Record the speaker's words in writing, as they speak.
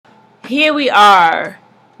Here we are,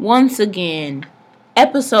 once again,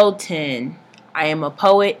 episode 10. I am a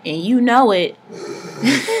poet, and you know it.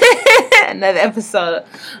 Another episode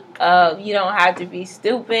of You Don't Have to Be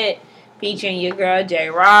Stupid, featuring your girl,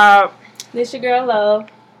 J-Rob. This your girl, Love.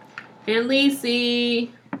 And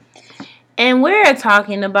Lacey. And we're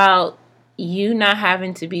talking about you not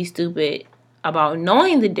having to be stupid, about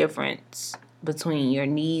knowing the difference between your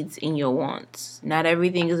needs and your wants. Not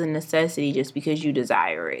everything is a necessity just because you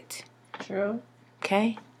desire it. True.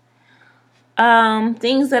 Okay?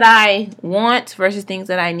 Things that I want versus things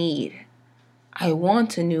that I need. I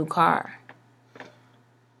want a new car.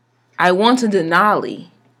 I want a Denali.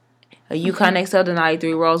 A Yukon XL Denali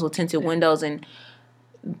 3 rows with tinted windows and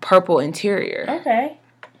purple interior. Okay.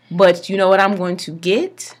 But you know what I'm going to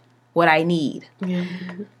get? What I need.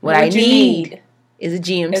 What I need is a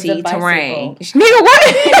GMC Terrain. Nigga, what?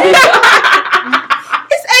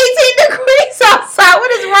 It's 18 degrees outside.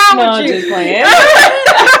 What is wrong with you? No, just playing.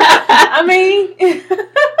 I mean,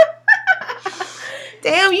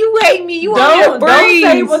 damn, you hate me. You want me to breathe.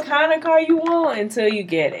 Don't say what kind of car you want until you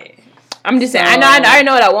get it. I'm just saying. I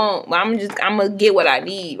know what I want. But I'm gonna get what I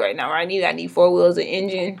need right now. I need 4 wheels, an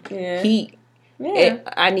engine, heat. Yeah.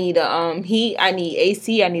 I need heat. I need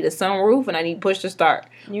AC. I need a sunroof, and I need push to start.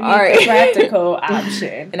 You need the practical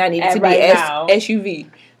option, and I need it to be SUV.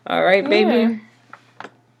 All right, baby.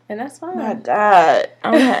 And that's fine. My God.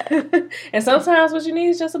 And sometimes what you need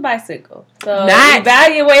is just a bicycle. So not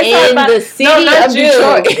evaluate in the city of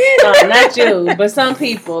Detroit. No, not you, but some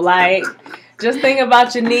people. Like, just think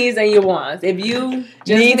about your needs and your wants. If you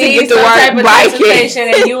just need some type of transportation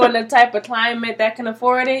and you in the type of climate that can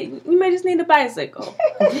afford it, you may just need a bicycle.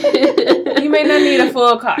 You may not need a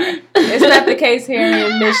full car. It's not the case here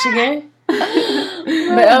in Michigan.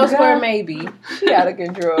 But elsewhere, maybe. She out of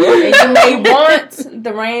control. And you may want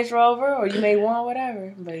the Range Rover, or you may want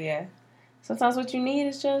whatever. But yeah, sometimes what you need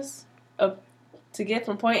is just to get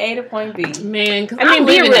from point A to point B. Man, because I'm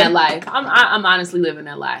living that life. I'm honestly living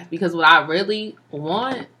that life. Because what I really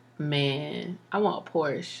want, man, I want a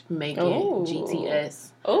Porsche Macan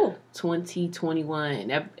GTS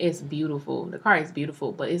 2021. It's beautiful. The car is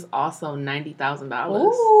beautiful, but it's also $90,000.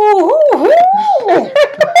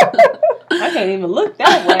 I can't even look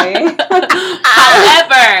that way.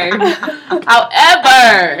 However,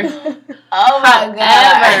 oh my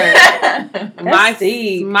God,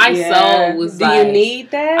 my soul was do like, you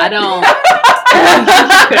need that? I don't.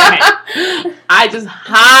 I just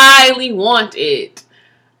highly want it.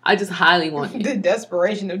 The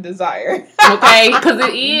desperation of desire. Okay, because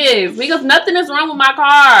it is. Because nothing is wrong with my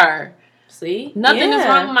car. See? Nothing is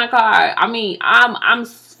wrong with my car. I mean, I'm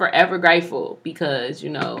forever grateful because, you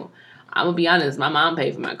know, I'm gonna be honest, my mom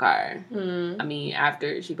paid for my car. I mean,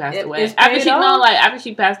 after she passed away. After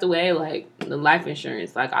she passed away, like, the life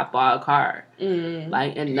insurance, like, I bought a car.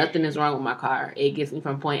 Like, and nothing is wrong with my car. It gets me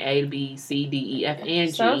from point A to B, C, D, E, F, and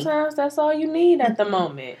G. Sometimes that's all you need at the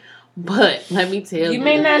moment. But let me tell you. You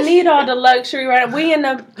may not need all the luxury, right? We in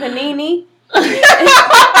the panini.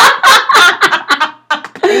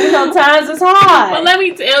 You know, times is hard. But let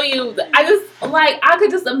me tell you, I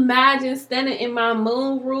could just imagine standing in my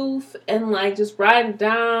moonroof and, like, just riding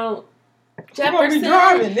down Jefferson. You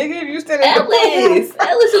driving, nigga, if you standing in the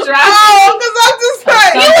Ellis is driving. Oh, because I'm just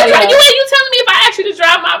like, you telling me if I asked you to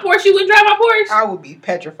drive my Porsche, you wouldn't drive my Porsche? I would be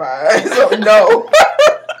petrified. So, no.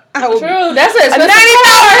 True. That's a $90,000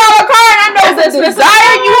 car, and I know the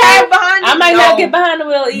desire you have behind you. I might not get behind the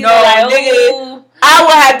wheel either. No, like, nigga, I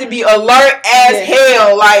would have to be alert as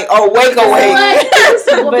hell, like awake.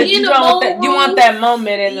 But you want that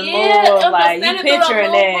moment in the mood, like you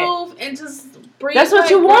picturing that, and just breathe. That's what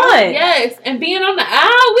you want. Yes, and being on the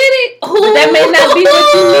aisle with it. But that may not be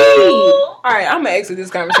what you need. All right, I'm gonna exit this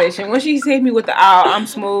conversation. When she hit me with the aisle, I'm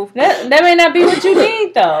smooth. That may not be what you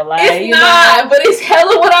need though. Like, it's not, but it's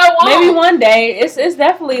hella what I want. Maybe one day. It's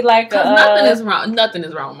definitely like nothing is wrong. Nothing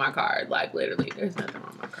is wrong with my car. Like, literally, there's nothing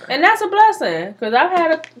wrong with my car. And that's a blessing because I've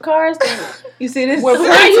had cars. You see this? Why are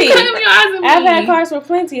you cutting your eyes at me? I've had cars where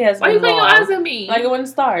plenty has been. Why you cutting your eyes at me? Like it wouldn't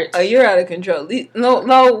start. Oh, you're out of control. No.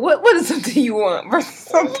 What is something you want versus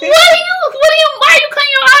something? Why are you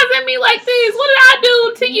cutting your eyes at me like this? What did I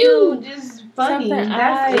do to you? Just funny. Something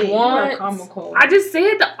That's I want. comical. I just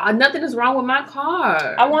said nothing is wrong with my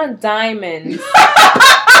car. I want diamonds.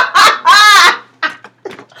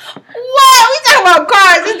 What? We talking about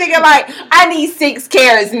cars. This nigga like, I need 6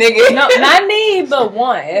 carats, nigga. No, not need, but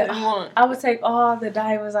one. I would take all the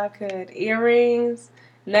diamonds I could. Earrings,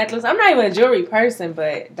 necklace. I'm not even a jewelry person,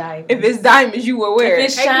 but diamonds. If it's diamonds, you will wear it. If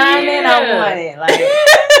it's shining, I want it. Like,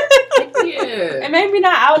 Yeah. And maybe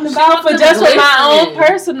not out and about, but just for my own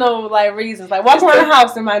personal like reasons. Like walk around the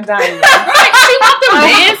house in my diamonds. Right, she want them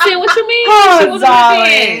dancing. What you mean? Oh,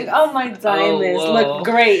 darling. Oh, my diamonds look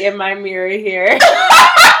great in my mirror here.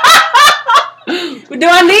 Do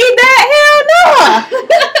I need that? Hell no.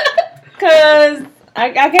 Because I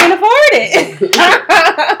can't afford it.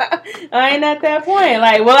 I ain't at that point.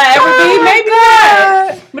 Like, will I ever be? Maybe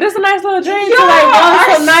not. But it's a nice little dream to like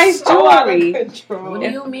want some nice jewelry. What do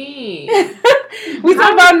you mean? We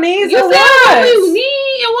talk about needs and wants. What we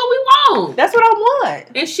need and what we want. That's what I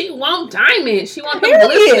want. And she want diamonds. She want them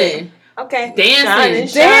glistening. Okay. Dancing.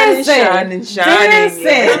 Shining.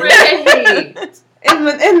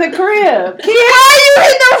 In the crib. Kids, why are you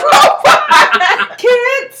in the robot?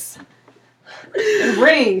 Kids.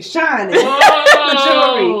 Rings shining. Whoa. The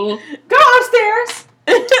jewelry. Go upstairs.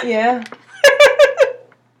 Yeah.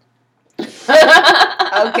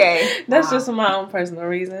 Okay. That's just for my own personal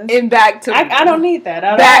reasons. And back to I don't need that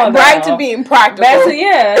at all. Back to being practical. That's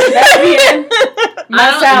being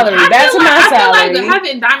my salary. That's my salary. I feel like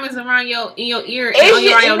having diamonds around in your ear and around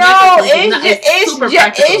your neck it's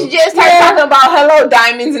just like talking about hello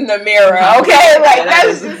diamonds in the mirror. Okay, like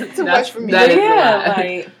that's just too much for me.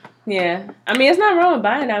 Yeah, I mean, it's not wrong with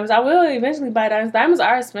buying diamonds. I will eventually buy diamonds. Diamonds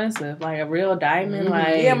are expensive, like a real diamond.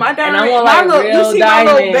 Like my diamond. And I want like a real diamond.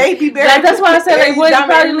 My little baby bear. Like, that's why I said they wouldn't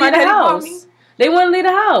probably leave the house. They wouldn't leave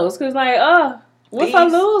the house because like, what if I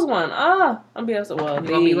lose one? I'll be upset. Well, you're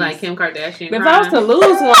gonna be like Kim Kardashian. If I was to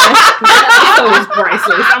lose one, that episode was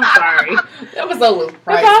priceless. I'm sorry. That episode was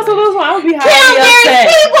priceless. If I was to lose one, I would be highly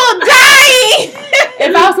upset. People dying.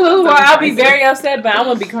 If I was to lose one, I'd be very upset, but I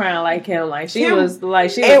wouldn't be crying like Kim. Like she was pissed.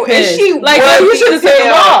 Like you should have taken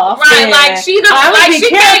them off. Right? Like she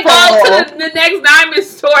can't go to the next diamond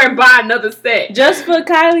store and buy another set just for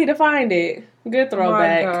Kylie to find it. Good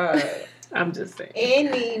throwback. My God. I'm just saying.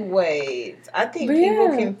 Anyways, I think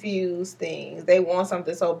people confuse things. They want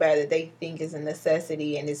something so bad that they think is a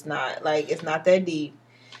necessity, and it's not. Like, it's not that deep.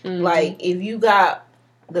 Mm-hmm. Like, if you got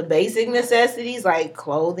the basic necessities like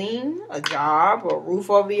clothing, a job, a roof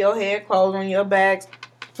over your head, clothes on your backs,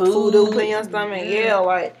 food to put in your stomach,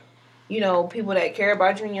 like, people that care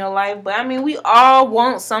about you in your life. But, I mean, we all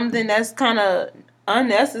want something that's kind of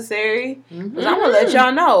unnecessary. Because I'm going to let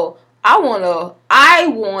y'all know. I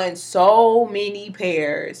want so many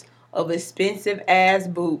pairs of expensive ass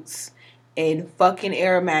boots and fucking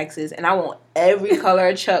Air Maxes, and I want every color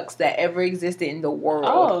of Chucks that ever existed in the world.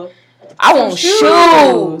 Oh, I want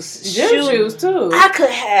shoes too. I could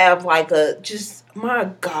have like my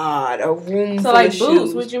God, a room full like of boots.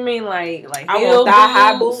 shoes. What you mean, like I want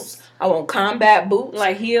thigh-high boots. I want combat boots.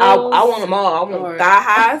 Like heels? I want them all. I want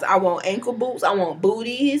thigh-highs. I want ankle boots. I want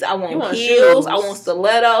booties. I want heels. Shoes. I want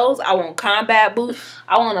stilettos. I want combat boots.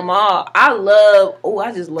 I want them all. I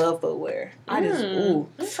just love footwear. Okay. Ooh.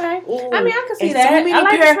 I mean, I can see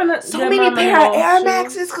that. So many pair of Air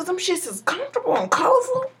Maxes because them shits is comfortable and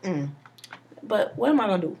colorful. But what am I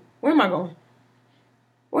going to do? Where am I going?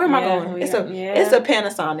 Where am I going? It's a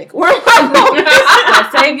Panasonic. Where am I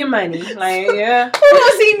going? Save your money. Like, yeah. Who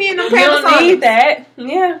gonna see me in the Panasonic? You don't need that.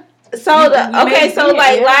 Yeah. So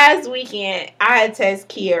last weekend I had text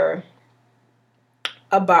Kiera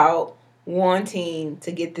about wanting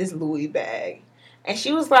to get this Louis bag. And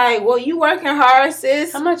she was like, well, you working hard,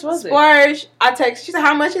 sis. How much was it? She said,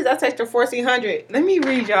 how much is it? I text her $1,400. Let me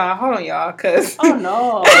read y'all. Hold on, y'all, cause oh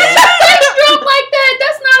no. Drunk like that.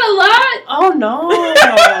 That's not a lot. Oh no.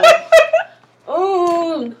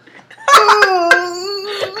 Oh.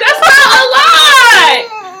 That's not a lot.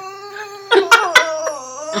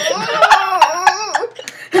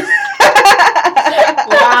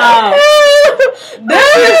 Wow.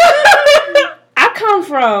 I come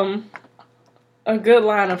from a good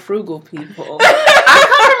line of frugal people. I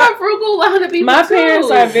come from a frugal line of people. My parents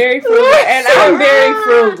are very frugal, and I'm very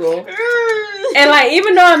frugal. And like,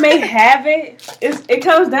 even though I may have it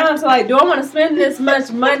comes down to like, do I want to spend this much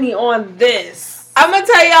money on this? I'm gonna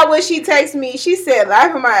tell y'all what she texted me. She said,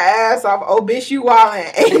 "Laughing my ass off. Oh, bitch, you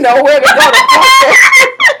wildin'. Ain't nowhere to go to."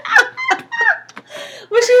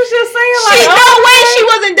 But she was just saying like, no way she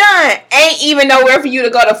wasn't done. Ain't even nowhere for you to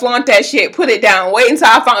go to flaunt that shit. Put it down. Wait until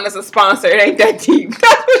I found us a sponsor. It ain't that deep.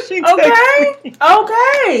 That's what she texted me.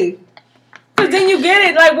 Okay. Cause then you get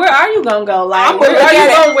it. Like, where are you gonna go? Like, I'm gonna look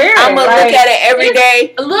at it every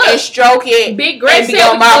day and stroke it. Big Greg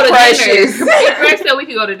said we my precious. Big Greg said we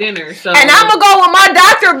could go to dinner. So, and I'm gonna go with my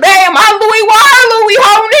Dr. Bay and my Louis Waterloo. We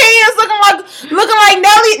holding hands, looking like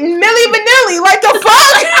Millie Vanilli. Like the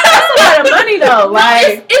fuck? That's a lot of money though.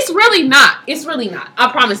 Like, it's really not. It's really not.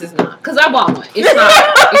 I promise it's not. Cause I bought one. It's not.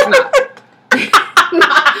 It's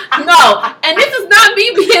not. No, go. And this is not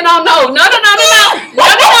me being on no. I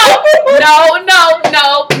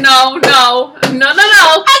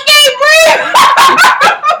can't breathe.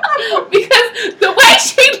 Because the way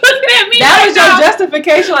she looking at me, that was your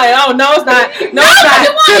justification. Like, oh no, it's not. No, it's not.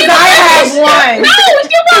 Because I have one. No,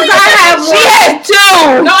 because I have one. She has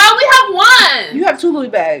two. No, I only have one. You have 2 Louis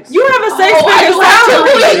bags. You have a 6-figure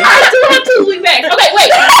salary. I do have 2 Louis bags. Okay,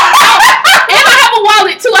 wait. And I have a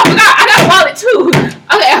wallet too. I forgot. I got a wallet too.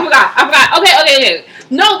 Okay, I forgot. Okay.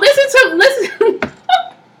 No, listen.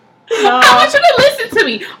 No. I want you to listen to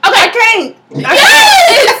me. Okay. I can't.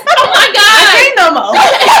 Yes! Oh my God. I can't no more.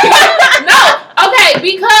 No. Okay,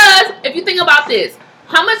 because if you think about this,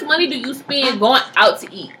 how much money do you spend going out to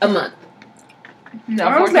eat a month? No,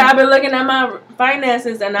 honestly, I've been looking at my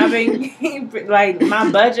finances and I've been like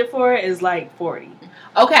my budget for it is like 40.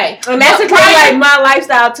 Okay, and that's like my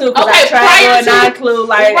lifestyle too. Because I travel and I include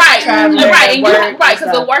like traveling, right,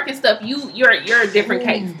 because the work and stuff. You're a different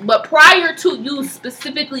case. But prior to you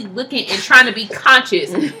specifically looking and trying to be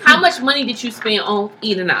conscious, how much money did you spend on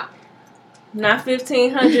eating out? Not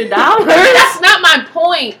 $1,500. That's not my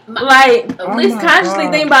point. Like, at least consciously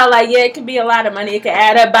think about like, yeah, it could be a lot of money. It could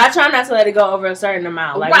add up, but I try not to let it go over a certain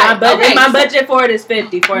amount. Like my budget for it is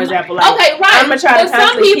 50, for example. Like, okay, right. I'm gonna try to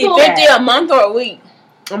constantly keep 50 a month or a week.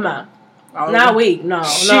 A month. Not a week. No. I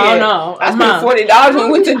spent $40 when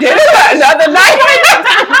we went to dinner the other night.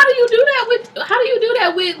 How do you do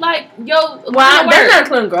that with like yo? Well, that's not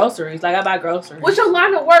including groceries. Like I buy groceries. What's your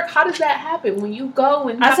line of work? How does that happen when you go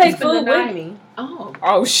and I take food with me?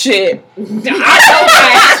 Oh shit!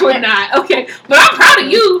 I would not. Okay, but I'm proud of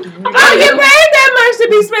you. I don't get paid that much to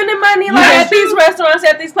be spending money like at these restaurants,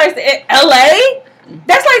 at these places in LA.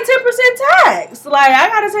 That's like 10% tax. Like I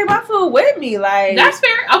gotta take my food with me. Like that's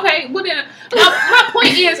fair. Okay, well then, my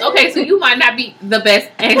point is okay. So you might not be the best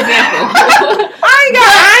example. I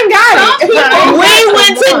ain't got it. We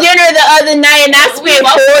went to dinner the other night and I spent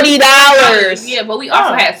 $40. Yeah, but we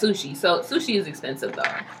also had sushi. So sushi is expensive though.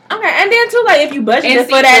 Okay, and then too, like if you budgeted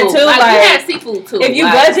for that too, like we had seafood too. If you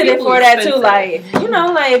budgeted for that too, like you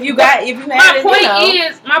know, like if you had it,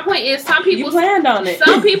 my point is, some people you planned on it.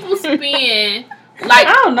 Some people spend. Like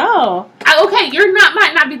I don't know. Okay,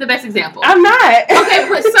 might not be the best example. I'm not. Okay,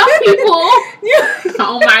 but some people.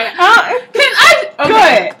 Oh my! Can I? Okay. Go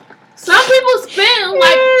ahead. Some people spend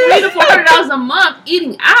like $300 to $400 a month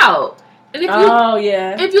eating out, and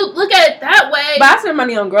if you look at it that way, but I spend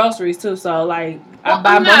money on groceries too. So like I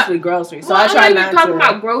buy mostly groceries. So I try I'm not even talking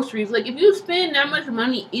about groceries. Like if you spend that much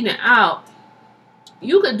money eating out,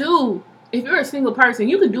 you could do. If you're a single person,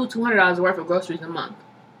 you could do $200 worth of groceries a month.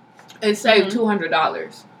 And save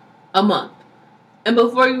 $200 a month. And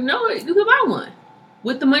before you know it, you can buy one.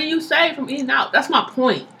 With the money you save from eating out. That's my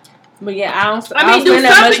point. But yeah, I don't spend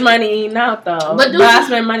that much money eating out though. But I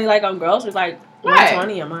spend money like on groceries, like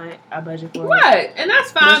 $120 a month. I budget for it. Right. And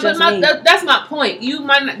that's fine. But that's my point. You're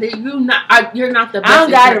not the best. I don't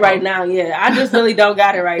got it right now, I just really don't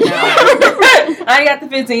got it right now. I ain't got the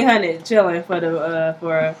 $1,500 chilling for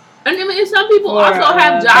the And I mean some people also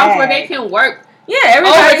have jobs where they can work. Yeah,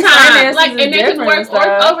 everybody's overtime, like, and they can work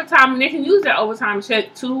overtime, and they can use their overtime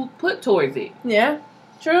check to put towards it. Yeah,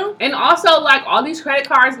 true. And also, like all these credit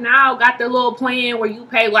cards now got their little plan where you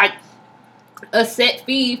pay like a set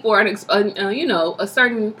fee for a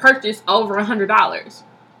certain purchase over $100,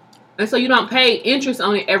 and so you don't pay interest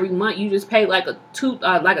on it every month. You just pay like a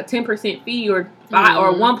 10% fee or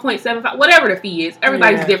 1.75, whatever the fee is.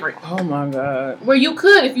 Everybody's different. Oh my god! Where you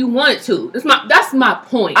could if you wanted to. That's my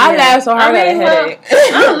point. I laughed so hard I got a headache.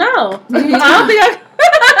 I don't know. I don't think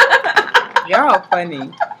y'all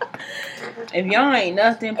funny. If y'all ain't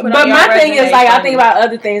nothing, but my thing is like I think about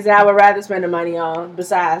other things that I would rather spend the money on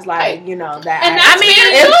besides like that. And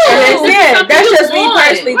that's just me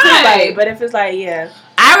personally too. Like, but if it's like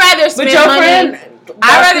I'd rather spend money.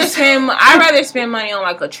 I'd rather spend money on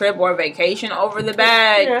like a trip or a vacation over the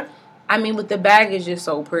bag. Yeah. I mean, with the bag is just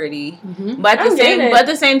so pretty. Mm-hmm. But at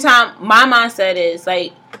the same time, my mindset is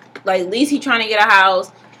like at least he trying to get a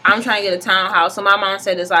house. I'm trying to get a townhouse. So my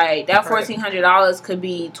mindset is like that $1,400 could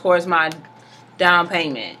be towards my down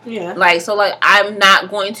payment. Yeah. I'm not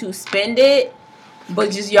going to spend it.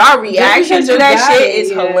 But just y'all reaction to that shit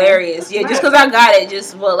is hilarious. Yeah, just because I got it,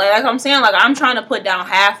 like I'm saying, like I'm trying to put down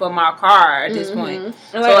half of my car at this point.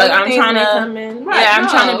 So I'm trying to, I'm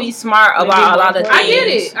trying to be smart about a lot of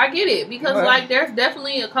things. I get it because like there's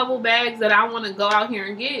definitely a couple bags that I want to go out here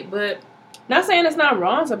and get, but Not saying it's not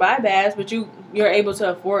wrong to buy bags, but you're able to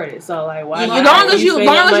afford it. So like, why? As long as your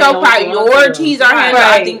priorities are handled,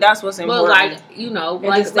 I think that's what's important. But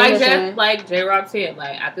like J. Rob said,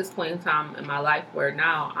 like at this point in time in my life, where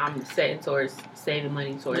now I'm setting towards saving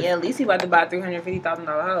money towards. Yeah, at least he about to buy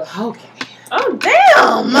 $350,000 house. Okay. Oh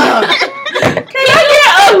damn! Can I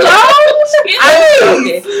get a loan?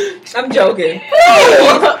 I'm joking.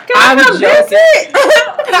 I'm joking.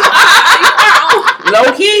 Low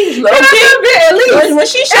key. At least when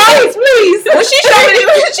she showed me, please. When she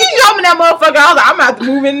showed me that motherfucker, I was like, I'm about to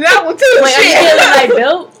move in that one too. Wait, shit. Like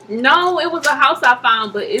built? No, it was a house I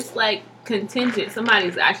found, but it's like contingent.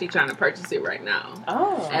 Somebody's actually trying to purchase it right now.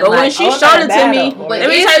 Oh, and but when she showed it to me, let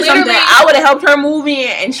me tell you something. I would have helped her move in,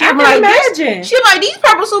 and she'd be like, imagine. She'd be like, these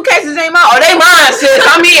purple suitcases ain't mine. Oh, they mine, sis.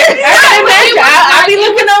 I'm here. I be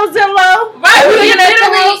looking on Zillow. Right,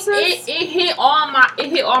 it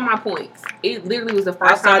hit all my points. It literally was the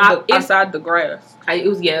first time outside the grass. It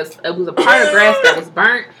was a part of grass that was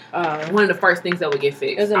burnt. One of the first things that would get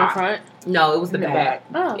fixed. Is it in the front? No, it was the back.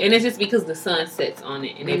 Oh. And it's just because the sun sets on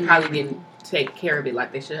it, and they probably didn't take care of it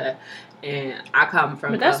like they should have. And I come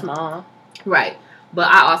from. But that's small, right?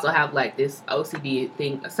 But I also have like this OCD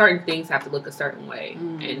thing. Certain things have to look a certain way,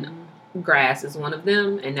 and grass is one of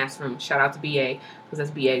them. And that's from shout out to BA because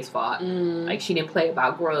that's BA's fault. Like she didn't play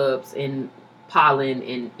about grubs and pollen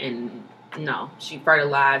and no, she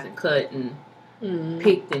fertilized and cut and.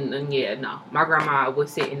 Picked and my grandma would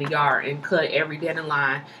sit in the yard and cut every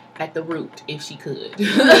dandelion at the root if she could.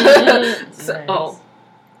 No,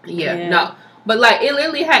 but like it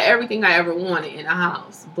literally had everything I ever wanted in a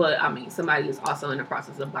house. But I mean, somebody is also in the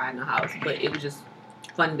process of buying a house. But it was just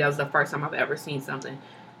funny. That was the first time I've ever seen something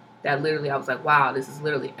that literally I was like, wow, this is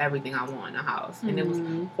literally everything I want in a house. And it was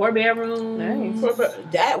 4 bedrooms. Nice.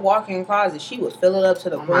 That walk-in closet, she would fill it up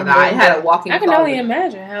to the oh my God, it had a walk-in closet. I can only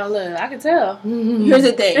imagine how it looked. I can tell. Here's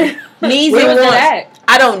the thing. Needs and wants.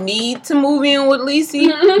 I don't need to move in with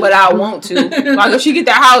Lacey, but I want to. Like, if she get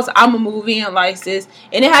that house, I'm going to move in like this.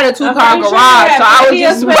 And it had a 2-car garage, so I would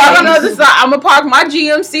just park on the other side. I'm going to park my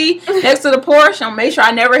GMC next to the Porsche. I'm going to make sure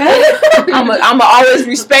I never hit it. I'm going to always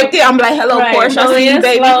respect it. I'm like, hello, Porsche. I see you,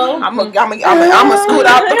 baby. I'm gonna scoot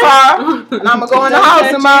out the car and I'm gonna go in the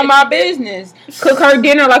house and mind my business. Cook her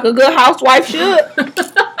dinner like a good housewife should.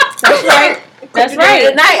 That's right. That's right.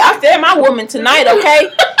 Tonight, I fed my woman tonight.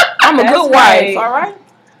 Okay, I'm a good wife. All right.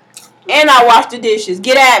 And I wash the dishes.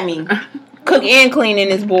 Get at me. Cook and clean in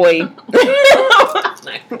this boy. But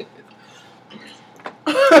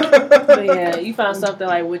yeah, you found something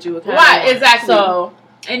like what you would kind of want. Exactly. So.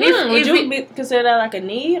 And would you consider that like a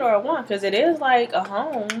need or a want? Because it is like a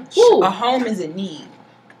home. Ooh. A home is a need.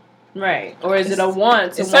 Right. Or is it a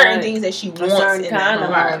want? It's certain things that she wants. A certain kind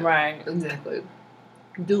of home. Right. Exactly.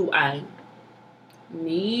 Do I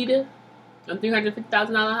need a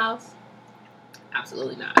 $350,000 house?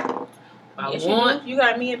 Absolutely not. You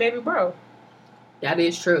got me and baby bro. That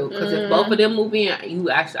is true. Because if both of them move in,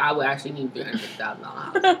 I would actually need $350,000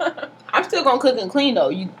 house. I'm still gonna cook and clean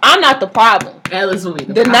though. I'm not the problem. Ellis will be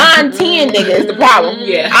the 9-10 nigga is the problem.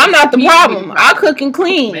 Yeah, I'm not the problem. I cook and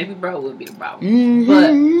clean. Baby bro would be the problem.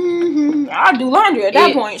 But I'll do laundry at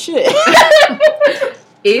that point. Shit.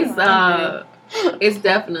 It's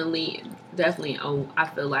definitely I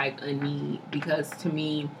feel like a need because to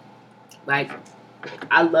me, like.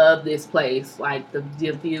 I love this place. Like, the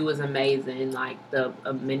view is amazing. Like, the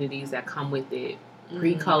amenities that come with it.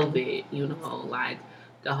 Pre-COVID, you know, like,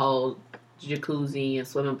 the whole jacuzzi and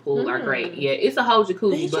swimming pool are great. Yeah, it's a whole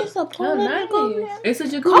jacuzzi. It's just a pool. It's a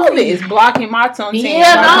jacuzzi. COVID is blocking my tongue.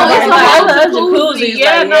 Yeah, no, it's a whole jacuzzi.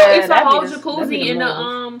 Yeah, no, it's a whole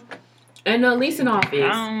jacuzzi in the leasing office.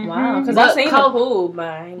 Wow, because I've seen the pool,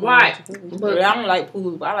 but right. But I don't like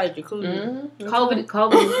pools, but I like jacuzzi. COVID is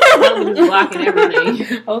blocking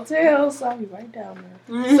everything. Hotels, I'll be right down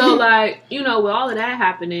there. So, like, you know, with all of that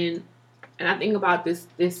happening, and I think about this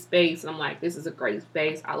space, and I'm like, this is a great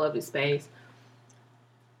space. I love this space.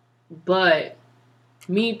 But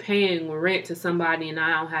me paying rent to somebody and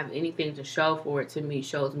I don't have anything to show for it, to me,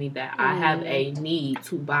 shows me that I have a need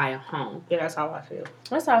to buy a home. Yeah, that's how I feel.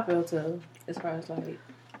 That's how I feel, too, as far as, like,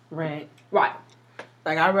 rent. Right.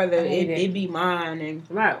 Like, I'd rather it be mine and...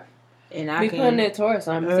 Right. And I be putting it towards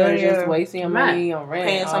something instead of just wasting your money on rent.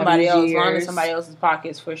 Paying somebody else, lining somebody else's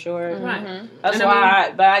pockets for sure. Right. That's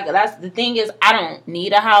why that's the thing is, I don't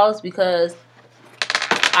need a house because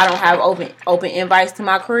I don't have open invites to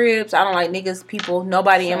my cribs. I don't like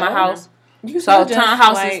nobody in my house. So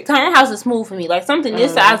townhouse is smooth for me. Like something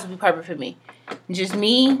this size would be perfect for me. Just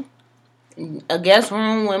me, a guest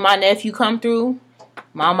room when my nephew come through,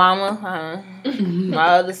 My mama, my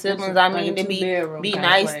other siblings, I mean, to be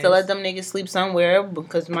nice to let them niggas sleep somewhere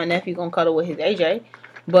because my nephew gonna cuddle with his AJ.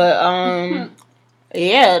 But,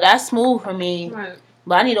 yeah, that's smooth for me. Right.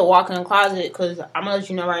 But I need to walk in the closet because I'm gonna let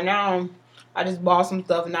you know right now, I just bought some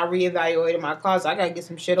stuff and I reevaluated my closet. I gotta get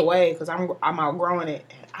some shit away because I'm outgrowing it.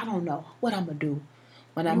 I don't know what I'm gonna do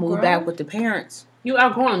when I move back with the parents. You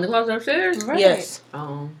outgrowing the clothes upstairs? Right. Yes.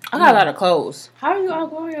 I got a lot of clothes. How are you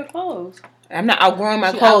outgrowing your clothes? I'm not outgrowing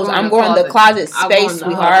my clothes. I'm growing the closet space,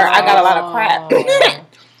 sweetheart. I got a lot of crap.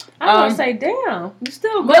 I was gonna say, damn, you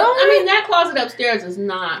still growing? But I mean, that closet upstairs is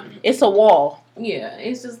not. It's a wall. Yeah,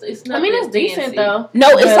 it's not. I mean, it's decent though. No,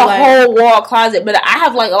 it's a whole wall closet, but I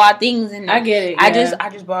have like a lot of things in there. I get it. I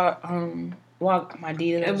just bought my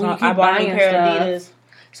Adidas. And I bought a pair of Adidas.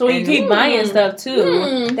 So when you keep buying stuff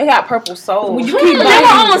too, they got purple soles. When you keep buying, they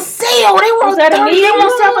were on sale. They were was that a need? They were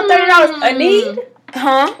on sale for $30. A need?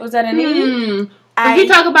 Huh? Was that a need? He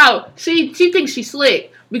talk about she thinks she's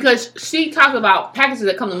slick because she talks about packages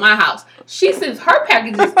that come to my house. She sends her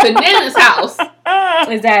packages to Nana's house.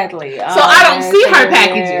 Exactly. So I don't see her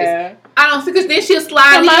packages. I don't see because then she'll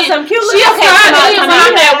slide in. Some cute she'll slide in when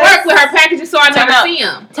I'm at work with her packages, so I never see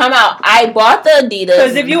them. Time out. I bought the Adidas.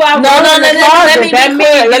 Because if you out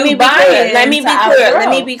let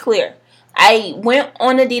me be clear. I went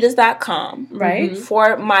on Adidas.com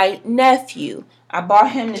for my nephew. I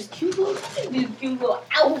bought him this cute little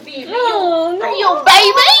outfit. Baby.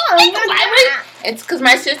 It's because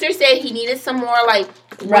my sister said he needed some more like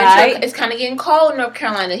winter. It's kind of getting cold in North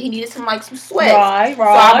Carolina. He needed some sweats. Right. So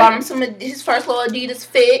I bought him some of his first little Adidas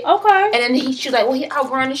fit. Okay. And then she was like, well, he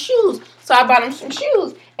outgrowing the shoes. So I bought him some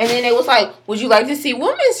shoes. And then they was like, would you like to see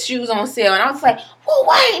women's shoes on sale? And I was like, well,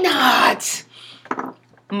 why not?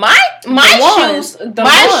 My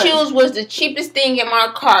shoes was the cheapest thing in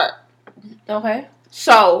my cart. Okay.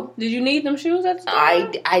 So did you need them shoes at the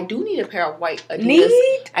time? I do need a pair of white Adidas.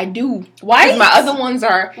 Need? I do. Why? Because my other ones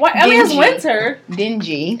are dingy. I mean, it's winter.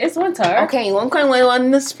 Dingy. It's winter. Okay, when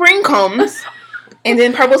the spring comes, and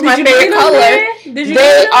then purple's my favorite color.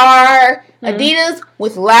 They are Adidas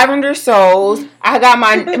with lavender soles. I got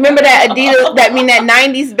remember that Adidas, that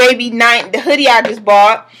 90s baby the hoodie I just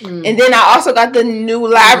bought. And then I also got the new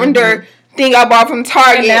lavender thing I bought from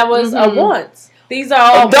Target. And that was a once. These are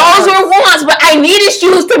all those were wants, but I needed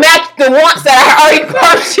shoes to match the wants that I already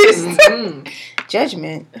purchased.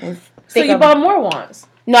 Judgment. So you bought more wants?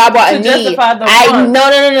 No, I bought a need. Justify the No.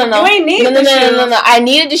 You ain't need the shoes. No. I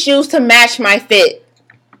needed the shoes to match my fit.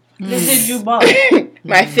 This did you buy?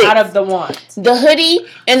 My fit. Out of the wants. The hoodie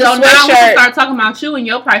and the sweatshirt. So now we start talking about you and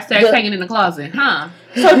your price tag hanging in the closet, huh?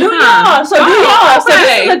 So do y'all. So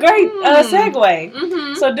this is a great segue.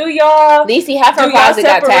 Mm-hmm. So do y'all. Lacey, half her closet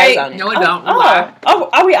got tags on it. No, it don't.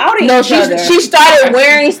 Are we outing each other? She started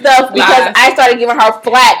wearing stuff because I started giving her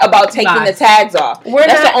flack about taking the tags off.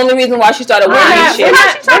 That's the only reason why she started wearing shit.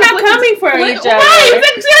 We're not coming for each other.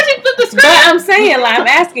 But I'm saying, I'm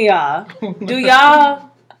asking y'all. Do y'all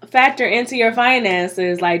factor into your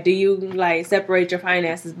finances? Like, do you separate your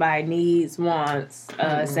finances by needs, wants,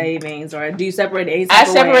 savings, or do you separate it? I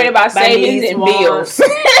separate it by savings and bills.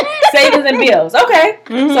 Savings and bills. Okay.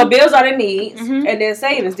 Mm-hmm. So bills are the needs, and then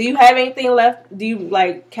savings. Do you have anything left? Do you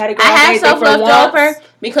categorize? I have stuff left over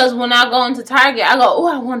because when I go into Target, I go, "Oh,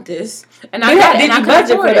 I want this," and I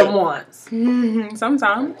budget for the wants.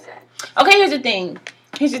 Sometimes. Okay, here's the thing.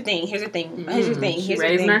 She's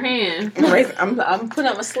raising her hand. I'm putting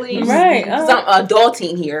up my sleeves. Right. I'm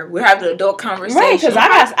adulting here. We're having an adult conversation. Right, because I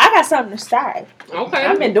got something to say. Okay.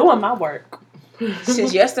 I've been doing my work.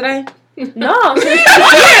 Since yesterday? No, since this year.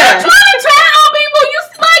 Trying to turn on people. You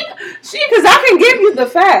because I can give you the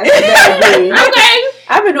facts. Okay.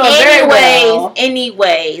 I've been doing very well.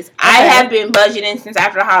 Anyways, okay. I have been budgeting since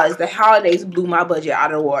after the holidays. The holidays blew my budget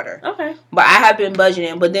out of the water. Okay. But I have been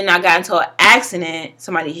budgeting. But then I got into an accident.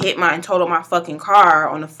 Somebody hit and totaled my fucking car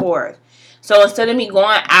on the 4th. So instead of me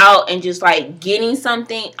going out and just getting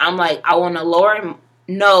something, I'm like, I want to lower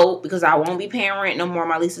note because I won't be paying rent no more.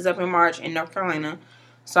 My lease is up in March in North Carolina.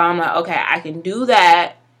 So I'm like, okay, I can do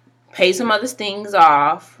that. Pay some other things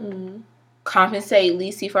off. Mm-hmm. Compensate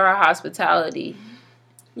Lacey for her hospitality.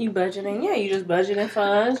 You budgeting? Yeah, you just budgeting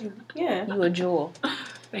funds. You a jewel.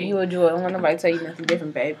 You a jewel. I don't want nobody to tell you nothing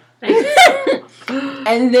different, babe.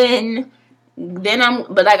 And then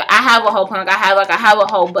I have a whole plan. I have a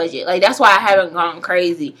whole budget. That's why I haven't gone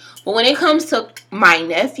crazy. But when it comes to my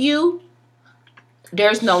nephew,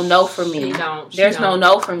 there's no for me. There's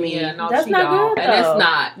no for me. Yeah, no, that's not good. And it's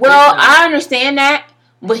not. Well, I understand that.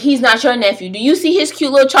 but he's not your nephew. Do you see his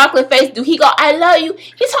cute little chocolate face? Do he go, I love you?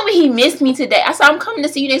 He told me he missed me today. I said, I'm coming to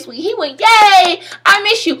see you next week. He went, yay, I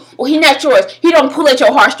miss you. Well, he not yours. He don't pull at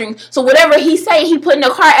your heartstrings. So whatever he say, he put in the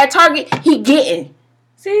cart at Target, he getting.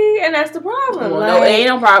 See, and that's the problem. Well, no, it ain't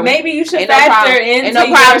no problem. Maybe you should factor into ain't no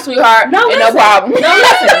problem, sweetheart. No, ain't no problem.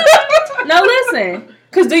 No, listen.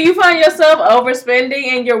 Because do you find yourself overspending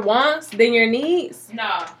in your wants than your needs?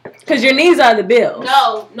 No. Because your needs are the bills.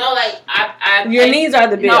 No, like, your needs are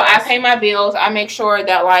the bills. No, I pay my bills. I make sure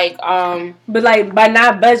that, like, But, like, by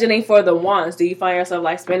not budgeting for the wants, do you find yourself,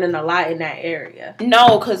 like, spending a lot in that area?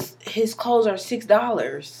 No, because his clothes are $6.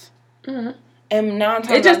 Mm-hmm. And 9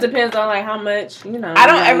 times it just depends on, like, how much, you know. I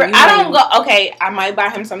don't go, okay, I might buy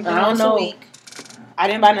him something once a week. I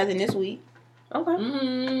didn't buy nothing this week. Okay.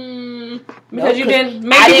 Because you didn't.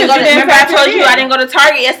 Maybe I didn't go. Remember, I told you I didn't go to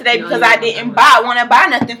Target yesterday because I didn't want to buy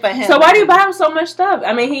nothing for him. So why do you buy him so much stuff?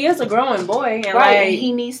 I mean, he is a growing boy, and right, like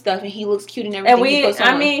he needs stuff, and he looks cute and everything.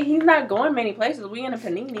 And he's not going many places. We in a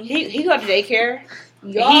panini. He go to daycare.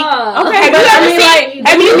 Yeah. Okay, but I mean, like,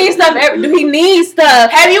 have you need stuff? Do he need stuff?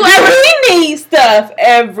 Have you ever? He needs stuff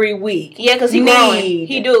every week. Yeah, because he's growing.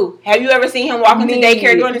 He do. Have you ever seen him walking to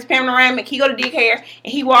daycare doing his panoramic? He go to daycare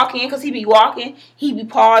and he walk in because he be walking. He be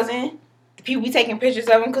pausing. The people be taking pictures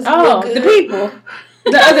of him because he look good. The people.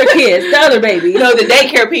 The other kids, the other babies. No, the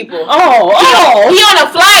daycare people. He on a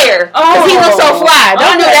flyer. Because he looks so fly.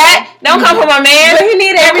 Don't do that. Don't come for my man. But he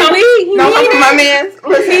need it every week. Don't come for my man.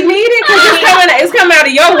 He need it because it's coming out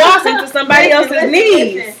of your wants into somebody else's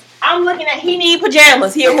needs. I'm looking at, he need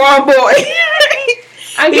pajamas. He a grown boy.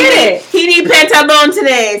 I get it. He need pantalon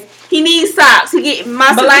today. He needs socks. He get my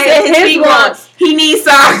sister like, said his wants. He needs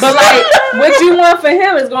socks. But like what you want for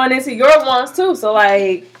him is going into your wants too. So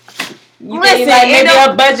like you think like maybe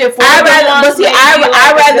a budget for I'd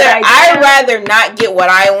rather not get what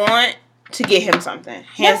I want to get him something.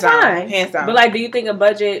 Hands down. But like, do you think a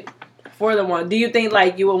budget for the one? Do you think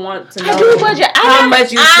like you would want to know how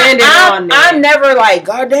much you spend on it? I'm never like,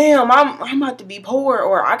 God damn, I'm about to be poor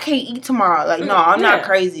or I can't eat tomorrow. Like, no, I'm not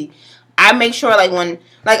crazy. I make sure like when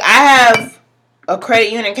I have a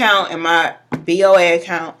credit union account and my BOA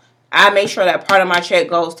account, I make sure that part of my check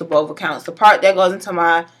goes to both accounts. The part that goes into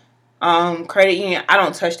my credit union, I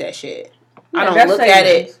don't touch that shit. I don't look at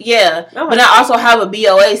it. Yeah. Okay. But I also have a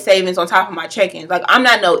BOA savings on top of my check-ins. Like, I'm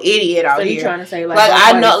not no idiot out here. So you trying to say like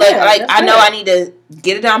I know I know I need to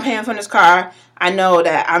get a down payment from this car. I know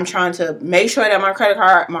that I'm trying to make sure that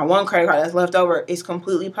my one credit card that's left over is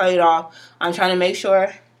completely paid off. I'm trying to make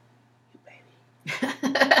sure.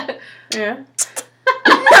 Yeah.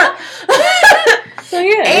 So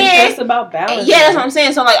yeah, it's just about balance. Yeah, that's what I'm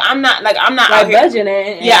saying. So like, I'm not like out here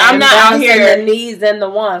budgeting. I'm not out here the needs and the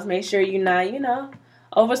wants. Make sure you're not,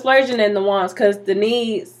 over splurging in the wants because the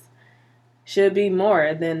needs should be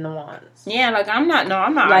more than the wants. Yeah, like I'm not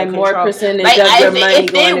like more control. Percentage like, of your money.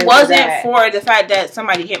 If it wasn't for the fact that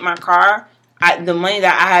somebody hit my car, the money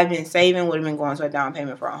that I have been saving would have been going to a down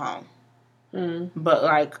payment for a home. But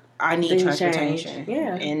like, I need transportation.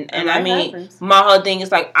 Yeah. And I mean, happens. My whole thing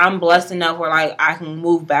is like, I'm blessed enough where like I can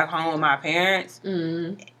move back home with my parents.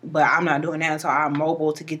 But I'm not doing that until I'm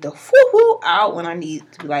mobile to get the whoo out when I need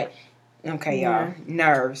to be like, okay, y'all,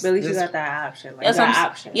 nerves. But at least you got that option. Like, that's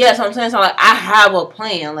what I'm saying. So like, I have a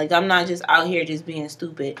plan. Like, I'm not just out here just being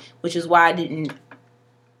stupid, which is why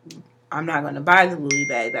I'm not going to buy the Louis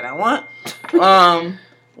bag that I want.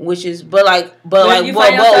 Which is, what I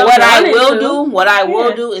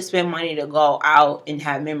will do is spend money to go out and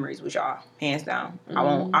have memories with y'all, hands down. I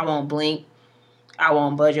won't blink. I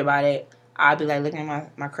won't budge about it. I'll be like looking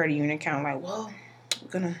at my credit union account, like, well, I'm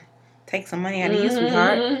gonna take some money out of you,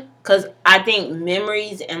 sweetheart. Because I think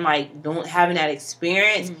memories and like having that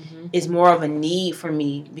experience is more of a need for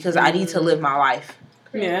me because I need to live my life.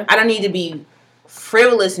 Yeah, I don't need to be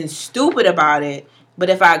frivolous and stupid about it. But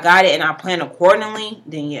if I got it and I plan accordingly,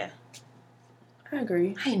 then yeah. I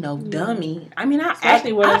agree. I ain't no dummy. I mean, I act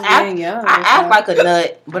like a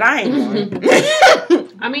nut, but I ain't one.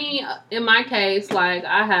 I mean, in my case, like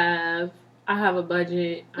I have a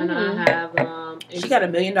budget and I have she got $1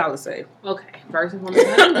 million saved. Okay, first and foremost,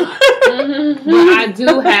 I'm not. But I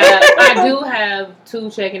do have 2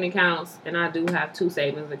 checking accounts and I do have 2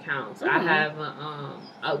 savings accounts. I have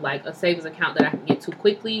a savings account that I can get to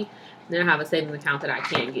quickly. Then I have a savings account that I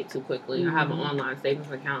can't get too quickly. I have an online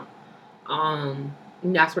savings account.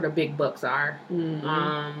 That's where the big bucks are.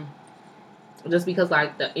 Just because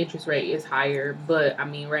like the interest rate is higher. But I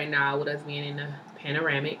mean, right now with us being in the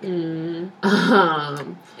panoramic, the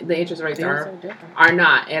interest rates are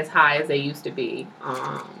not as high as they used to be.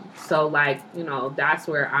 So, like, you know, that's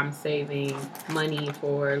where I'm saving money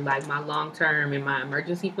for, like, my long-term and my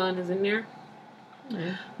emergency fund is in there.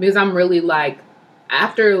 Mm-hmm. Because I'm really, like,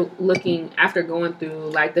 after going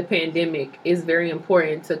through, like, the pandemic, it's very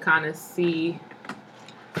important to kind of see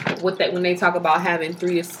when they talk about having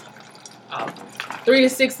 3 to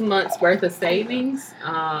 6 months worth of savings.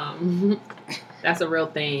 That's a real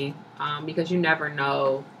thing. Because you never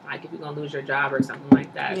know, like, if you're going to lose your job or something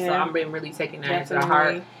like that. Yeah. So I've been really taking that into the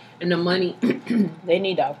heart. And the money. They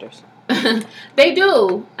need doctors. They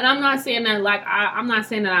do. And I'm not saying that, like, I'm not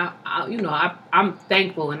saying that, I'm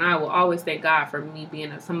thankful. And I will always thank God for me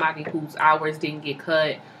being somebody whose hours didn't get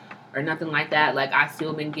cut or nothing like that. Like, I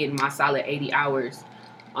still been getting my solid 80 hours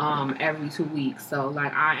every 2 weeks. So,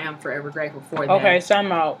 like, I am forever grateful for that. Okay, so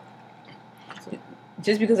I'm out.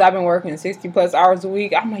 Just because I've been working 60 plus hours a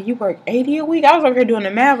week, I'm like, you work 80 a week? I was over here doing the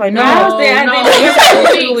math. Like, no.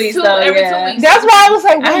 Every 2 weeks. That's why I was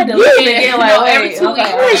like, I had to look again. Like, every 2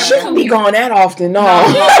 weeks. She shouldn't be going that often. No. I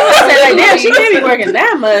said, like, damn, she can't be working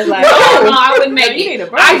that much. Like, no, I wouldn't make it.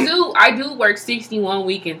 I do work 61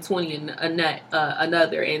 week and 20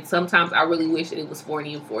 another. And sometimes I really wish that it was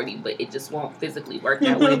 40 and 40, but it just won't physically work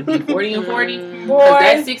that way to be 40 and 40. Because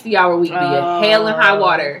that 60-hour week be a hell and high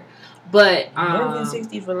water. But working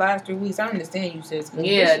 60 for the last 3 weeks, I understand you said.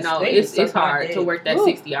 Yeah, no, it's hard to work that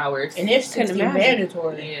 60 hours, and it's 60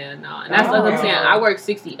 mandatory. Yeah, no, and that's what I'm saying. I work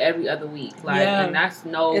 60 every other week, like, and that's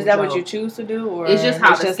no. Is that what you choose to do, or it's just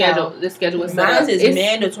how the schedule is set up? Mine is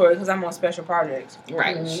mandatory because I'm on special projects,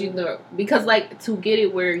 right? Because, like, to get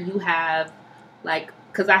it where you have, like,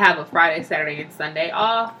 because I have a Friday, Saturday, and Sunday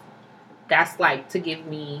off. That's like to give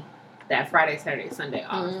me that Friday, Saturday, Sunday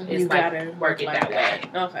off. It's like work it that way.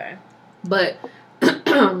 Okay. But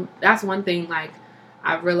that's one thing, like,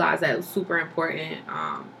 I realized that was super important,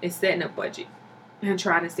 is setting a budget and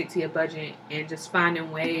trying to stick to your budget and just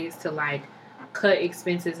finding ways to, like, cut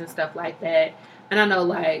expenses and stuff like that. And I know,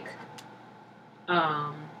 like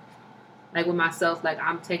with myself, like,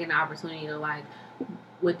 I'm taking the opportunity to, like,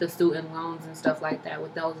 with the student loans and stuff like that,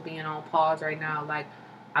 with those being on pause right now, like,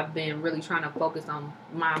 I've been really trying to focus on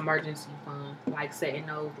my emergency fund, like setting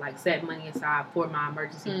money aside for my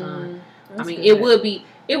emergency fund. I mean, good.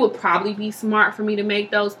 It would probably be smart for me to make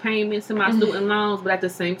those payments to my student loans, but at the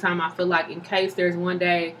same time, I feel like in case there's one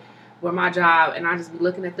day where my job, and I just be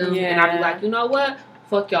looking at them, and I be like, you know what?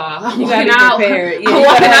 Fuck y'all. I'm walking out. I'm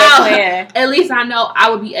walking out. At least I know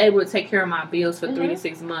I would be able to take care of my bills for 3 to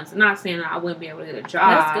 6 months. I'm not saying that I wouldn't be able to get a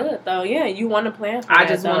job. That's good though. Yeah, you want to plan for I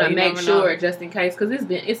just want to make sure, just in case, because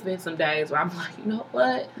it's been some days where I'm like, you know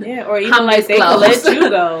what? Yeah, or even like they can let you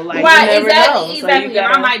go. Like, right, you never know. Exactly. So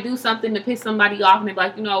I might do something to piss somebody off, and they're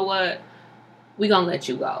like, you know what? We gonna let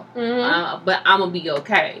you go, but I'm gonna be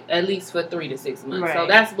okay at least for 3 to 6 months. Right. So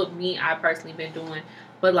that's what I personally been doing.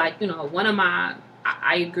 But, like, you know,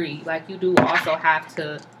 I agree. Like, you do also have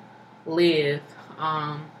to live.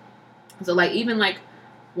 So, like, even, like,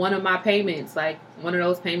 one of my payments, like, one of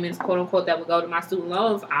those payments, quote unquote, that would go to my student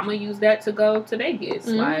loans, I'm gonna use that to go to Vegas.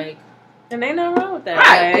 Like, and ain't nothing wrong with that.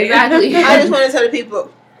 Right, exactly. I just want to tell the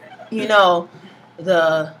people, you know,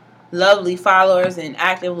 the lovely followers and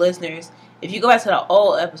active listeners, if you go back to the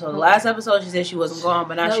old episode, the last episode, she said she wasn't gone,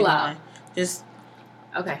 but now she's gone. Just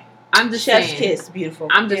okay. I'm just Chef's saying. kiss, beautiful.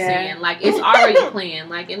 I'm just saying, like, it's already planned.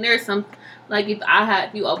 Like, and there's some, like, if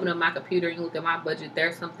you open up my computer and you look at my budget,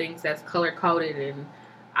 there's some things that's color coded, and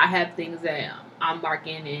I have things that I'm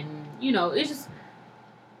marking, and, you know, it's just,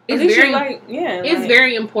 it's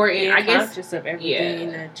very important. I guess conscious of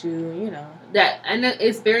everything that you know. And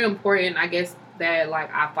it's very important, I guess, that,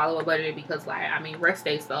 like, I follow a budget because, like, I mean, rest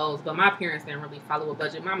their souls, but my parents didn't really follow a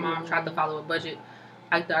budget. My mom tried to follow a budget,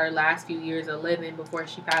 like, our last few years of living before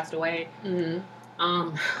she passed away.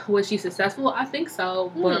 Was she successful? I think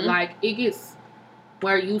so. But, like, it gets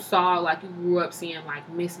where you saw, like, you grew up seeing, like,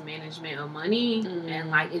 mismanagement of money, and,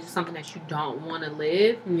 like, it's something that you don't want to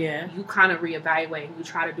live. Yeah. You kind of reevaluate and you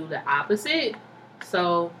try to do the opposite.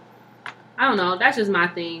 So, I don't know. That's just my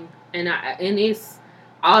thing. And it's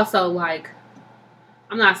also, like,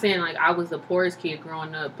 I'm not saying, like, I was the poorest kid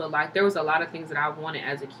growing up, but, like, there was a lot of things that I wanted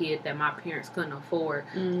as a kid that my parents couldn't afford.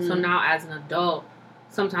 So now as an adult,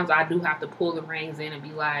 sometimes I do have to pull the reins in and be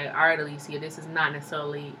like, all right, Alicia, this is not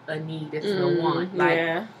necessarily a need. This is a want.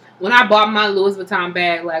 Like, when I bought my Louis Vuitton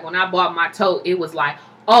bag, like, when I bought my tote, it was like,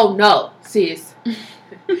 oh, no, sis.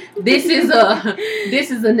 This is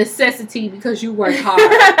a necessity because you work hard.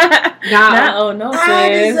 No,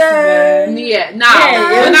 sis. Yeah, when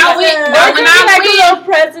I went, like a little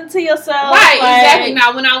present to yourself, right? Like, exactly.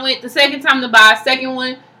 Now, when I went the second time to buy a second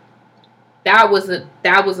one, that was a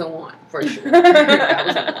want for sure. That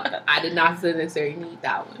was a want. I I did not necessarily need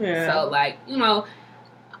that one. Yeah. So, like, you know.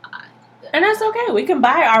 And that's okay. We can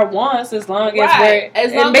buy our wants as long as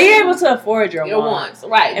we're be able to afford your wants.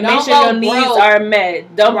 Right. And make sure your needs are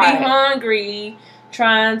met. Don't be hungry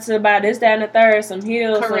trying to buy this, that, and the third, some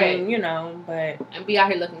heels, and, you know, but... And be out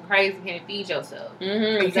here looking crazy, can't feed yourself.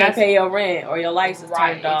 Mm-hmm. You can't pay your rent or your license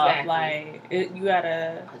turned off. Like, you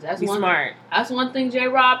gotta be smart. That's one thing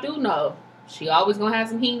J-Rob do know. She always gonna have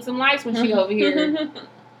some heat and some lights when she over here.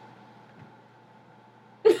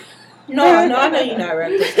 No, I know you're not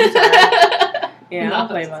reckless. Yeah, I'll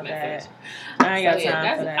play about that. I ain't got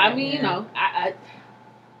time for that. I mean, you know, I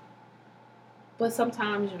but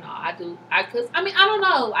sometimes, you know, I don't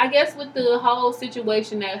know. I guess with the whole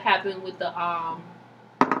situation that happened with the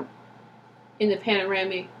in the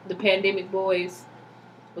pandemic boys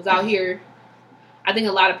was out here. I think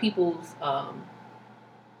a lot of people's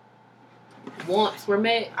wants were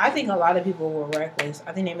met. I think a lot of people were reckless.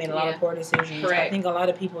 I think they made a lot of poor decisions. Correct. I think a lot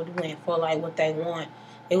of people went for like what they want.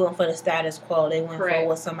 They went for the status quo. They went for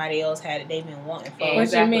what somebody else had that they've been wanting for.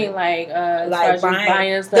 What you mean, like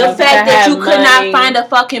buying stuff? The fact that you could not find a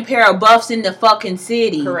fucking pair of buffs in the fucking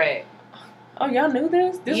city. Correct. Oh, y'all knew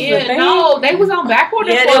this? This was a thing? No, they was on back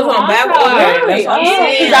order. Yeah, they was on back order. Really?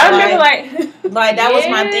 I remember like that was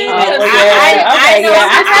my thing. I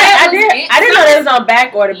didn't know they was on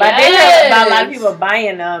back order, but I did hear about a lot of people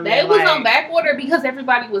buying them. They was on back order because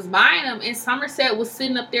everybody was buying them, and Somerset was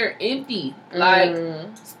sitting up there empty, like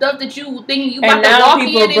stuff that you thinking you about to walk in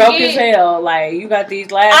and get. And now people broke as hell. Like you got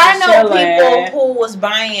these lashes. I know people who was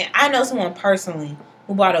buying. I know someone personally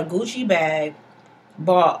who bought a Gucci bag.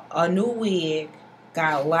 Bought a new wig,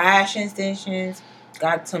 got lash extensions,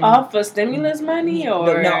 got some off of stimulus money or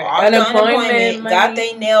unemployment money. Got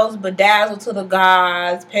their nails bedazzled to the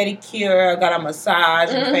gods, pedicure, got a massage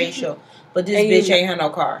and facial. But this bitch ain't had no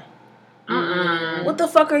car. What the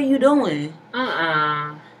fuck are you doing?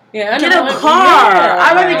 Yeah, get a car.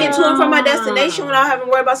 I'd rather get to and from my destination without having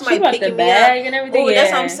to worry about somebody picking me up. And everything. Ooh,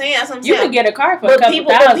 that's what I'm saying. You can get a car for a couple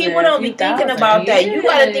thousand. But people don't be thinking about that. You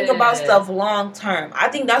got to think about stuff long term. I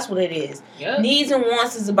think that's what it is. Yep. Needs and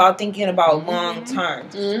wants is about thinking about long term.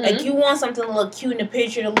 Like you want something to look cute in the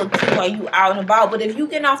picture, to look cute while you out and about. But if you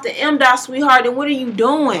getting off the M.Dot, sweetheart, then what are you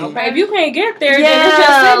doing? Okay. If you can't get there, then it's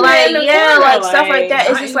just like stuff like that.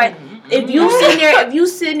 It's just like. If you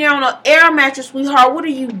sitting there on an air mattress, sweetheart, what are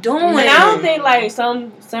you doing? And I don't think like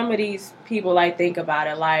some of these people like think about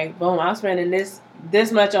it like, boom, I'm spending this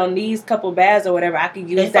much on these couple bags or whatever. I could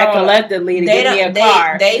use that collectively to get me a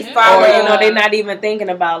car. They follow, or they're not even thinking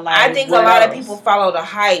about like. I think a lot of people follow the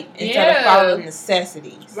hype instead of following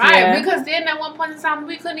necessities. Right, because then at one point in time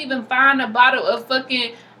we couldn't even find a bottle of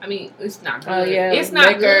fucking. I mean, it's not good. It's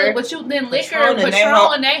not good. But liquor, Patron,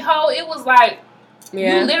 and they whole. It was like.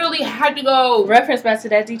 Yeah. You literally had to go... Reference back to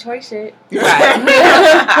that Detroit shit.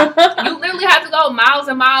 Right. You literally had to go miles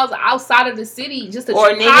and miles outside of the city just to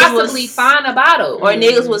possibly find a bottle. Or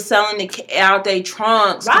niggas was selling out their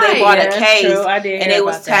trunks because they bought a case. True. I did and they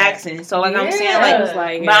was taxing. That. So, like I'm saying,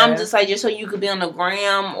 but I'm just like, just so you could be on the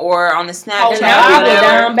gram or on the Snapchat. Now people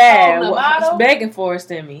down bad. Begging for a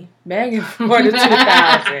stimmy. Begging for the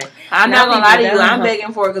 2,000. I'm not gonna lie to you. I'm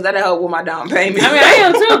begging for it because that'll help with my down payment. I mean, I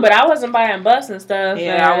am too, but I wasn't buying bus and stuff.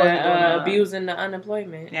 Yeah, I wasn't abusing the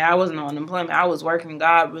unemployment. Yeah, I wasn't on unemployment. I was working.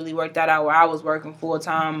 God really worked that out where I was working full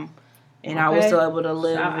time, and I was still able to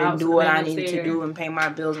live and do what I needed to do and pay my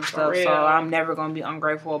bills and stuff. So I'm never gonna be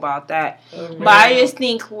ungrateful about that. But I just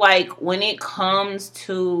think like when it comes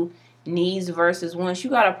to needs versus wants,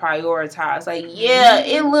 you gotta prioritize. Like,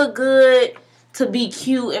 it look good to be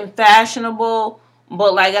cute and fashionable,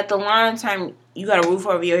 but like at the long time, you got a roof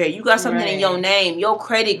over your head. You got something in your name. Your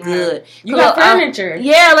credit good. You got furniture.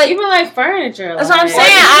 Like even like furniture. That's what I'm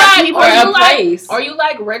saying. Or you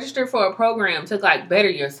like register for a program to like better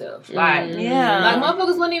yourself. Like like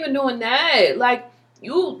motherfuckers wasn't even doing that. Like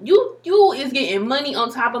you is getting money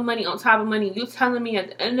on top of money on top of money. You telling me at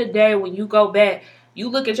the end of the day when you go back. You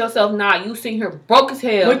look at yourself now. You sitting here broke as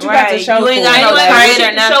hell. What you got to show for it? You ain't got no trade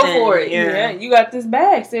or nothing. Show for it. Yeah, you got this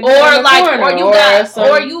bag sitting or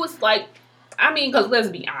you was like, I mean, because let's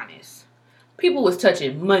be honest, people was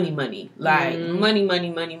touching money, like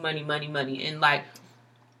money, and like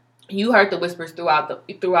you heard the whispers throughout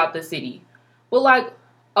the city. Well, like.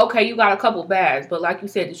 Okay, you got a couple bags, but like you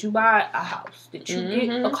said, did you buy a house? Did you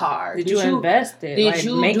get a car? Did you invest it? Did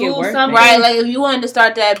you make do something? Right, like if you wanted to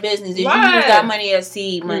start that business, did you use that money as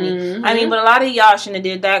seed money? I mean, but a lot of y'all shouldn't have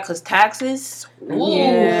did that because taxes.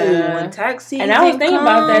 And tax season. And I was thinking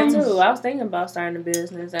about that too. I was thinking about starting a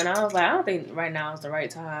business, and I was like, I don't think right now is the right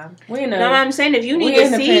time. No, I'm saying if you need the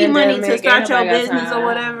seed money to start your business or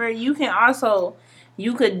whatever, you can also.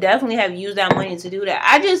 you could definitely have used that money to do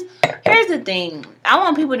that. Here's the thing. I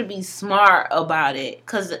want people to be smart about it.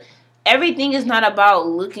 Because everything is not about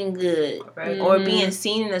looking good or being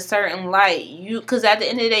seen in a certain light. Because at the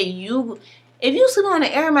end of the day, if you sleep on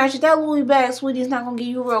an air mattress, that Louis bag, sweetie, is not going to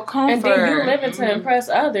give you real comfort. And then you living to impress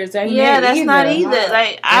others. That that's not either.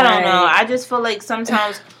 Like, I don't know. I just feel like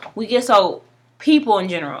sometimes we get so, people in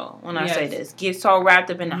general, when I say this, get so wrapped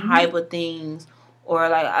up in the hype of things. Or,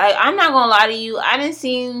 like, I'm not going to lie to you. I done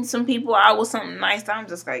seen some people out with something nice. I'm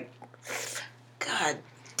just like, God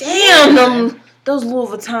damn, those Louis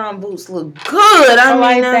Vuitton boots look good. I mean,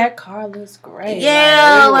 like that car looks great.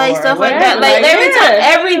 Yeah, like stuff like that. Like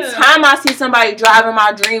every time I see somebody driving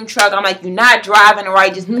my dream truck, I'm like, you're not driving the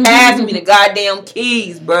right. Just pass me the goddamn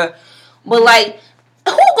keys, bruh. But like,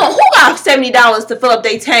 who got $70 to fill up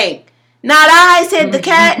their tank? Not I, said the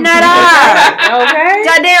cat. Not I. Okay.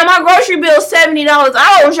 Goddamn, my grocery bill $70.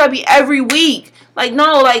 I always try to be every week. Like,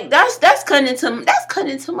 no, like that's cutting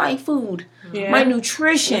into my food. Yeah. My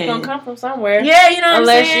nutrition. It's gonna come from somewhere. Yeah, you know what I'm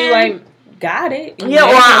saying? Unless you like got it. Yeah,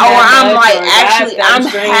 or I'm like I'm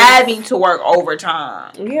having to work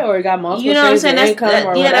overtime. Yeah, or got multiple. You know what I'm saying?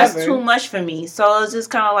 That's too much for me. So it's just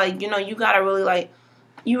kind of like, you gotta really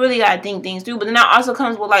you really gotta think things through. But then that also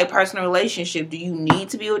comes with like personal relationship. Do you need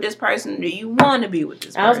to be with this person? Do you want to be with this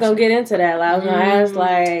person? I was gonna get into that. I was gonna ask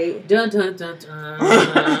like, dun dun dun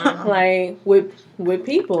dun. Like with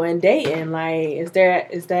people and dating. Like, is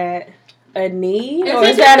that a need or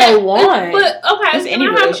is that a want? But okay, it's any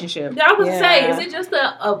relationship. I was say, is it just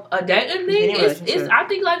a dating thing? It's I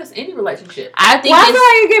think like it's any relationship. I think. Well, I feel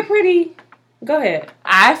like you get pretty. Go ahead.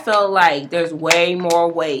 I feel like there's way more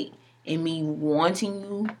weight in me wanting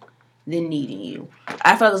you than needing you.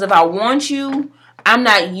 I feel like if I want you, I'm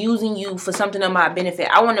not using you for something of my benefit.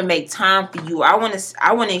 I want to make time for you. I want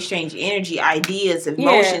to exchange energy, ideas,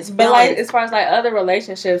 emotions, feelings. But like as far as like other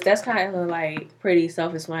relationships, that's kind of like pretty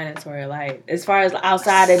self-explanatory. Like as far as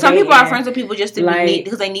outside of some people are friends with people just to be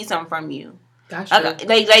because they need something from you. Gotcha.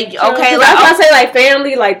 Okay, I say like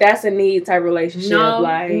family, like that's a need type relationship.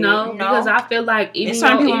 No, because I feel like even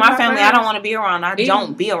certain people in my family, I don't want to be around. I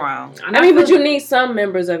don't be around. I mean, but you need some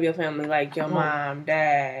members of your family, like your mom,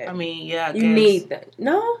 dad. I mean, yeah, you need that.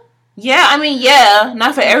 No. Yeah, I mean, yeah,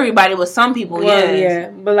 not for everybody, but some people, yeah.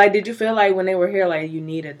 But like, did you feel like when they were here, like you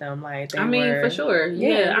needed them? Like, for sure,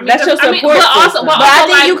 yeah. I mean, that's your support. But I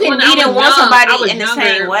think like, you can need and want somebody in the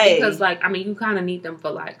same way because, like, I mean, you kind of need them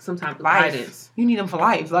for like some type of guidance. You need them for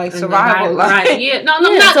life, like survival, right? Yeah, not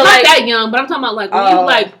that young, but I'm talking about like when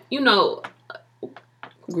you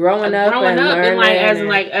growing up and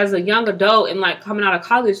like as a young adult and like coming out of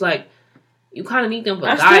college, like. You kind of need them for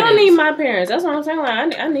guidance. I still need my parents. That's what I'm saying.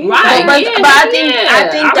 Like, I need right. But I think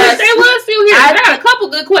that they was still here. I got a couple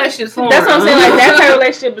good questions for them. That's what I'm saying. Like that type of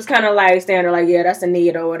relationship is kind of like standard. Like that's a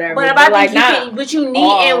need or whatever. But you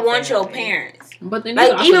need and want your parents. But then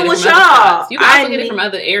like even with y'all, you can also get it from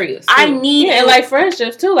other areas. Too. I need and like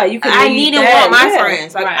friendships too. Like you can. I need and want my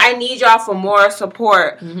friends. Like I need y'all for more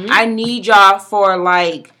support. Mm-hmm. I need y'all for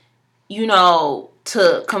like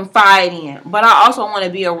to confide in, but I also want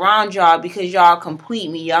to be around y'all because y'all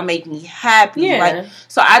complete me. Y'all make me happy. Yeah. Like,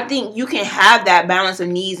 so I think you can have that balance of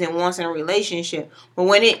needs and wants in a relationship, but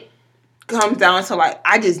when it comes down to like,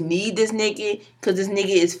 I just need this nigga because this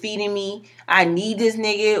nigga is feeding me. I need this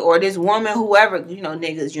nigga or this woman, whoever,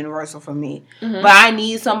 nigga is universal for me. Mm-hmm. But I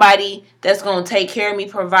need somebody that's going to take care of me,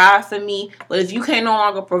 provide for me. But if you can't no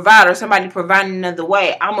longer provide or somebody providing another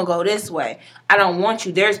way, I'm going to go this way. I don't want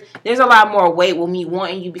you. There's a lot more weight with me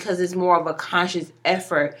wanting you because it's more of a conscious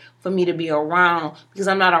effort for me to be around because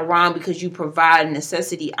I'm not around because you provide a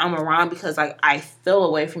necessity. I'm around because like I feel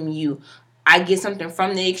away from you. I get something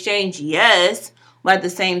from the exchange, yes, but at the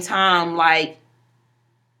same time, like,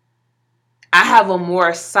 I have a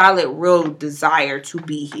more solid, real desire to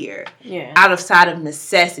be here. Yeah. Outside of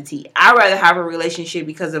necessity. I'd rather have a relationship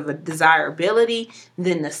because of a desirability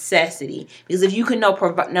than necessity. Because if you can no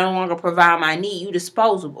longer provide my need, you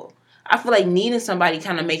disposable. I feel like needing somebody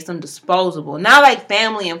kind of makes them disposable. Not like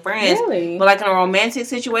family and friends, really? But like in a romantic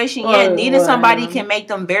situation, needing somebody can make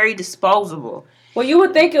them very disposable. Well, you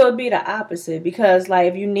would think it would be the opposite because,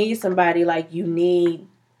 like, if you need somebody, like, you need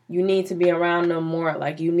to be around them more.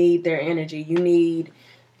 Like, you need their energy. You need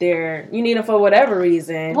them for whatever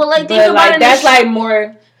reason. Well, like, think about it. That's like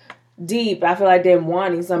more deep, I feel like them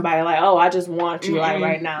wanting somebody like, oh, I just want you like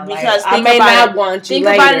right now. Because like, I may not want you. Think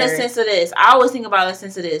later. about it in the sense of this. I always think about it in the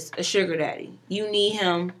sense of this: a sugar daddy. You need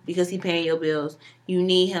him because he paying your bills. You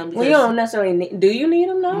need him because well, you don't necessarily need. Do you need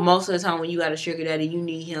him though? Most of the time, when you got a sugar daddy, you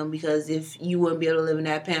need him because if you wouldn't be able to live in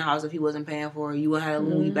that penthouse if he wasn't paying for it, you wouldn't have a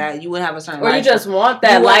Louis bag. You wouldn't have a certain. Or lifestyle. you just want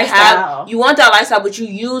that lifestyle. You want that lifestyle, but you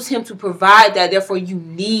use him to provide that. Therefore, you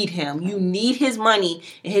need him. You need his money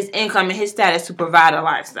and his income and his status to provide a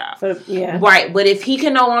lifestyle. Yeah. Right, but if he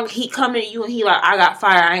can no longer, he coming to you and he like, I got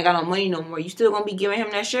fired, I ain't got no money no more. You still gonna be giving him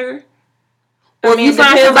that sugar? Or if you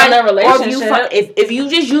find somebody, or if you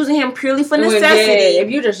just using him purely for necessity, if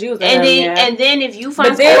you just using him, and then if you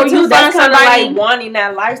find, or you find somebody like wanting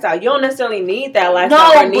that lifestyle, you don't necessarily need that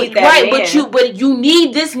lifestyle. No, but you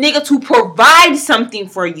need this nigga to provide something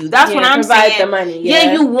for you. That's what I'm saying. The money,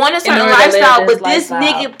 yeah, you want a certain lifestyle, but this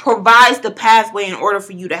nigga provides the pathway in order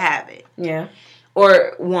for you to have it. Yeah.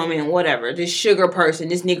 Or woman, whatever. This sugar person,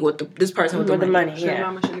 this nigga with this person with the money. Sugar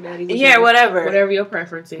mama, sugar daddy. Yeah, whatever. Whatever your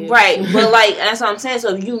preference is. Right. But like, that's what I'm saying.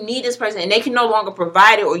 So if you need this person and they can no longer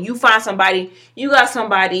provide it, or you find somebody, you got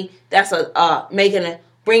somebody that's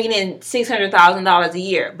bringing in $600,000 a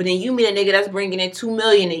year, but then you meet a nigga that's bringing in $2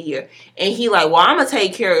 million a year, and he like, well, I'm gonna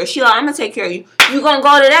take care of you. She like, I'm gonna take care of you. You gonna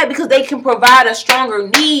go to that because they can provide a stronger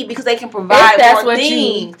need, because they can provide more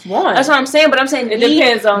things. That's what I'm saying. But I'm saying it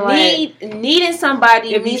depends on needing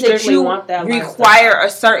somebody means that you require a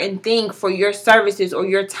certain thing for your services or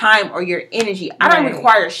your time or your energy. I don't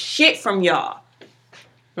require shit from y'all.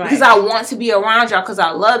 Right. Because I want to be around y'all because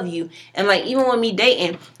I love you. And like, even with me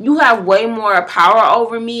dating, you have way more power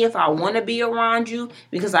over me if I want to be around you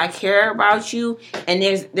because I care about you. And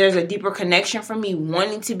there's a deeper connection for me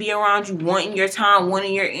wanting to be around you, wanting your time,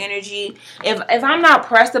 wanting your energy. If I'm not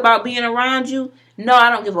pressed about being around you, no, I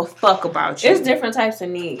don't give a fuck about you. It's different types of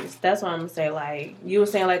needs. That's what I'm going to say. Like, you were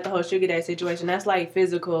saying like the whole sugar daddy situation. That's like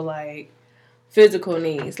physical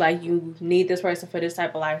needs, like you need this person for this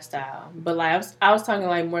type of lifestyle. But like I was talking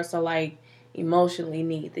like more so like emotionally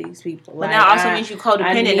need these people. But that also means you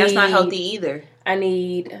codependent. That's not healthy either. I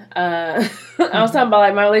need. I was talking about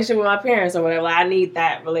like my relationship with my parents or whatever. Like, I need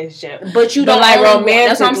that relationship. But you don't like romantically.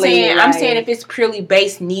 That's what I'm saying. Like, I'm saying if it's purely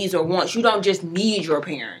based needs or wants, you don't just need your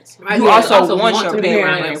parents. You also want your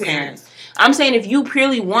parents. I'm saying if you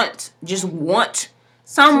purely want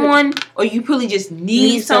someone, or you really just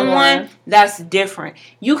need someone, that's different.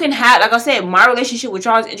 You can have, like I said, my relationship with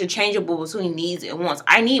y'all is interchangeable between needs and wants.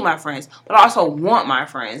 I need my friends, but I also want my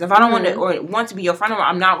friends. If I don't want to be your friend,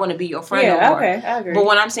 I'm not going to be your friend no more. Okay, I agree. But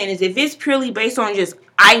what I'm saying is, if it's purely based on just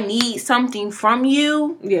I need something from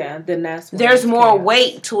you, then there's more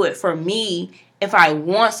weight to it for me. If I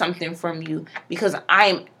want something from you, because I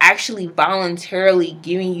am actually voluntarily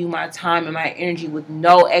giving you my time and my energy with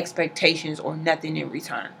no expectations or nothing in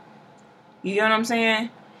return. You know what I'm saying?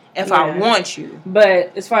 If I want you.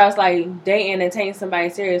 But as far as like dating and taking somebody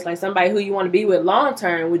serious, like somebody who you want to be with long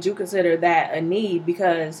term, would you consider that a need?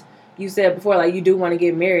 Because you said before, like you do want to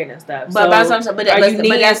get married and stuff. But that's not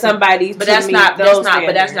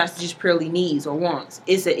just purely needs or wants.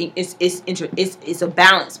 It's a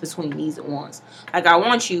balance between needs and wants. Like, I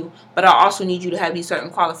want you, but I also need you to have these certain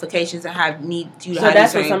qualifications and need you to have. So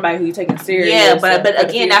that's for somebody who you taking serious. Yeah, but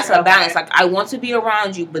again, that's a balance. Like, I want to be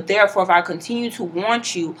around you, but therefore, if I continue to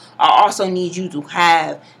want you, I also need you to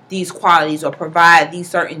have these qualities or provide these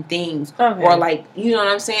certain things, or like, you know what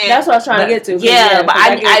I'm saying? That's what I was trying to get to. Yeah, but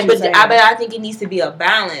I think it needs to be a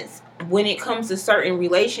balance when it comes to certain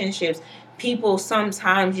relationships. People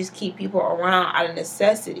sometimes just keep people around out of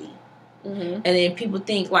necessity, and then people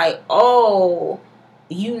think like, oh,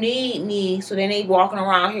 you need me, so then they walking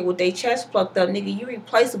around here with their chest plucked up. Nigga, you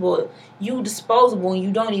replaceable, you disposable, and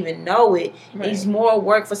you don't even know it. Right. It's more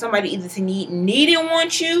work for somebody either to need and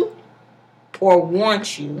want you, or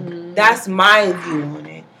want you. That's my view on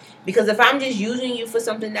it. Because if I'm just using you for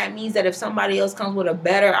something, that means that if somebody else comes with a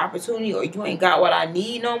better opportunity, or you ain't got what I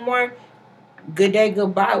need no more, good day,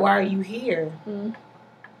 goodbye. Why are you here?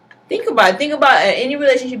 Think about any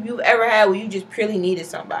relationship you've ever had where you just purely needed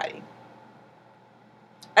somebody.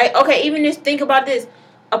 Okay, even just think about this.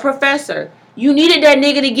 A professor. You needed that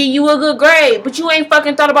nigga to give you a good grade, but you ain't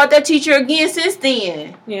fucking thought about that teacher again since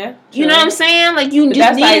then. Yeah. You know what I'm saying? Like, you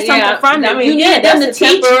just needed something from them. You needed them to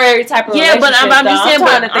teach. Temporary type of relationship. I'm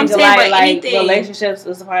just saying, but anything. Relationships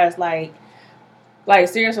as far as like like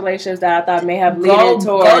serious relationships that I thought may have leading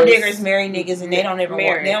towards gold diggers marry niggas and they don't even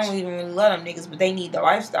want, they don't even really love them niggas, but they need the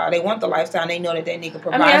lifestyle. They want the lifestyle and they know that nigga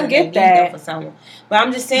provides. I get that for someone. But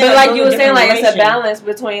I'm just saying, but like you were saying, like it's a balance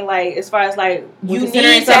between like as far as like you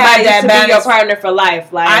need somebody that to balance. Be your partner for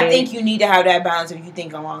life. Like I think you need to have that balance if you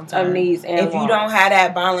think a long term. Of needs and if you don't have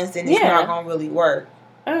that balance, then it's not gonna really work.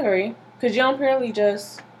 I agree, because you don't purely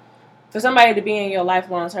just. For somebody to be in your life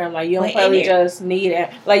long term, like you don't probably just need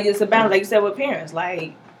it. Like it's a balance, like you said with parents.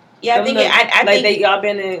 Like I think y'all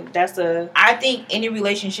been in. I think any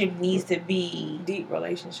relationship needs to be deep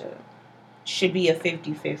relationship. Should be a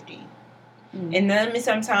 50-50. Mm-hmm. And then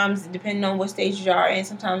sometimes depending on what stage you are in,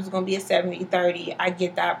 sometimes it's gonna be a 70-30. I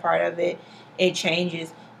get that part of it. It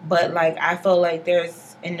changes, but like I feel like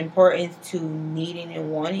there's an importance to needing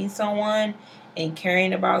and wanting someone and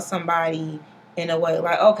caring about somebody. In a way,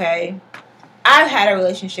 like, okay, I've had a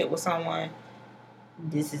relationship with someone.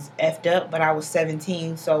 This is effed up, but I was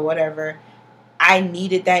 17, so whatever. I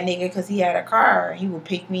needed that nigga because he had a car. He would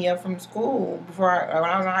pick me up from school. When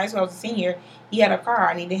I was in high school, I was a senior. He had a car.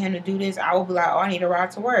 I needed him to do this. I would be like, oh, I need a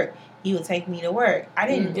ride to work. He would take me to work. I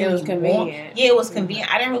didn't it was convenient. It was convenient.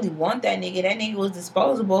 I didn't really want that nigga. That nigga was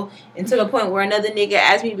disposable. And to the point where another nigga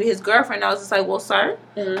asked me to be his girlfriend. I was just like, well, sir,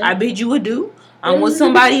 I bid you adieu. I'm with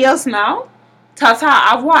somebody else now. Tata,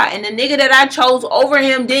 au revoir. And the nigga that I chose over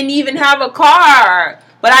him didn't even have a car.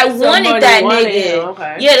 But I wanted that nigga.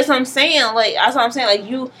 Okay. Yeah, that's what I'm saying. Like, that's what I'm saying.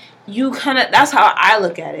 Like, you kind of, that's how I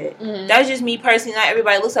look at it. Mm-hmm. That's just me personally. Not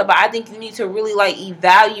everybody looks at it. But I think you need to really, like,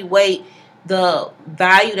 evaluate the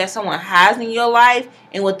value that someone has in your life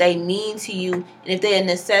and what they mean to you and if they're a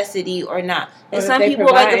necessity or not. And some people,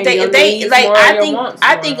 like, if they like,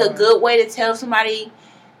 I think a good way to tell somebody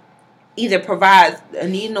either provides a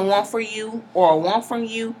need and a want for you, or a want from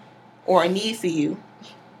you, or a need for you.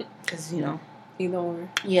 Because, you know. Either or.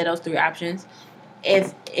 Yeah, those three options.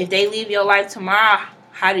 If they leave your life tomorrow,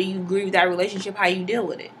 how do you grieve that relationship? How you deal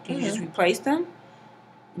with it? Do you just replace them?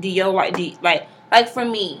 Like for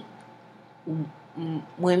me,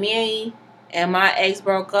 when me and my ex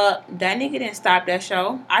broke up, that nigga didn't stop that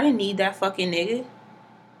show. I didn't need that fucking nigga.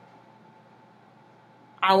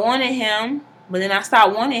 I wanted him. But then I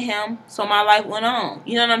stopped wanting him, so my life went on.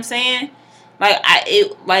 You know what I'm saying?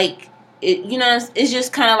 It's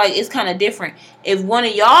just kind of like, it's kind of different. If one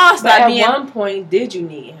of y'all stopped being... At one point, did you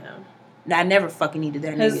need him? I never fucking needed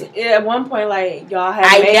that nigga. Because at one point, like, y'all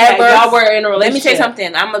y'all were in a relationship. Let me tell you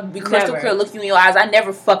something. I'm going to be crystal clear, look you in your eyes. I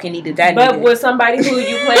never fucking needed that nigga. But with somebody who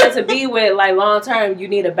you plan to be with, like, long term, you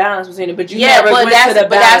need a balance between it. But you never went to the balance. But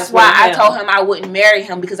that's why I told him I wouldn't marry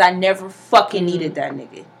him, because I never fucking needed that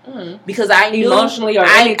nigga. Because I knew emotionally or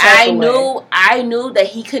any type of way. I knew that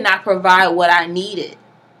he could not provide what I needed.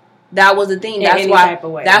 That was the thing.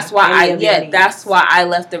 That's why I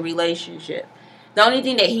left the relationship. The only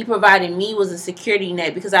thing that he provided me was a security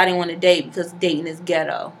net, because I didn't want to date, because dating is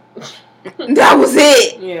ghetto. That was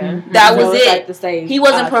it. Yeah. That was it. Like he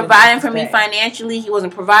wasn't providing for me financially. He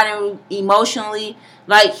wasn't providing emotionally.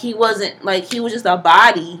 Like he wasn't, like he was just a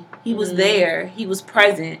body. He was there. He was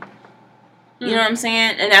present. You know what I'm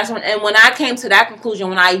saying? And that's when I came to that conclusion,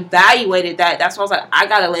 when I evaluated that, that's why I was like, I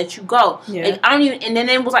gotta let you go. Yeah. Like, and then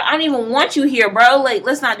it was like, I don't even want you here, bro. Like,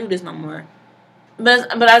 let's not do this no more. But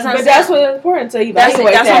that's what's important to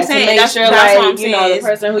evaluate. That's what I'm saying. To make sure, like, you know, the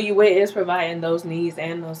person who you with is providing those needs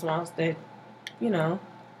and those wants that, you know.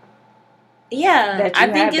 Yeah,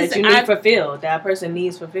 that you need fulfilled. That person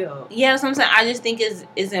needs fulfilled. Yeah, that's what I'm saying. I just think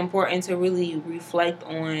it's important to really reflect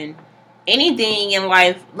on anything in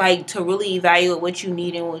life, like to really evaluate what you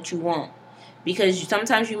need and what you want, because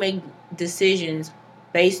sometimes you make decisions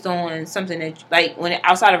based on something that, like, when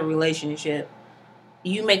outside of a relationship,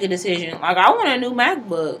 you make a decision like, I want a new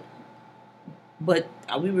MacBook, but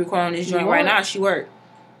we recording this joint right now. She work.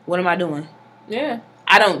 What am I doing? Yeah.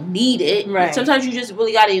 I don't need it. Right. Sometimes you just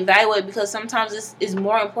really got to evaluate, because sometimes it's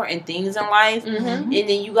more important things in life. And then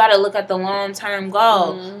you got to look at the long-term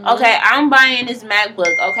goal. Okay, I'm buying this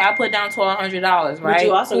MacBook. Okay, I put down $1,200, right? But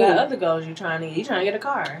you also got other goals you're trying to get a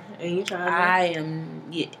car. And you trying to... I am,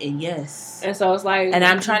 yes. And so it's like... And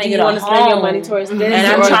I'm trying to get a home. Spend your money towards this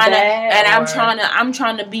I'm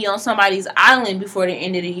trying to be on somebody's island before the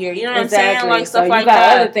end of the year. You know what I'm saying? Like, stuff like that.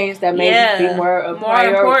 You got other things that may be more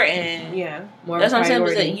important. Yeah. That's what I'm saying.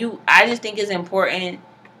 I just think it's important.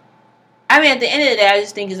 I mean, at the end of the day, I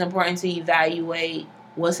just think it's important to evaluate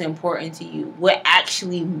what's important to you, what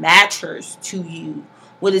actually matters to you,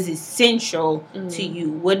 what is essential to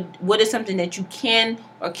you, what is something that you can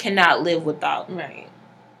or cannot live without. Right.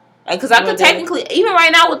 Because I could technically, even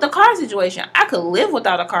right now with the car situation, I could live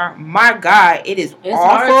without a car. My God, it's awful.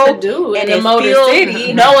 Hard to do and in the Motor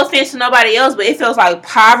City. No offense to nobody else, but it feels like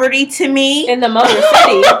poverty to me. In the Motor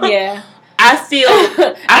City, yeah. I feel.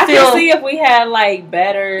 I can see if we had like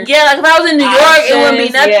better. Yeah, like if I was in New York, it wouldn't be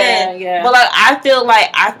nothing. Yeah. But like I feel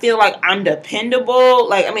like I'm dependable.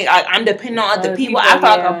 Like I mean, I'm dependent on other people. I feel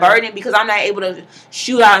like a burden because I'm not able to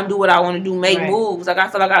shoot out and do what I want to do, make moves. Like I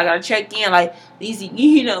feel like I gotta check in. Like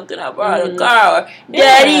can I borrow a car? Or,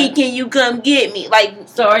 Daddy, can you come get me? Like,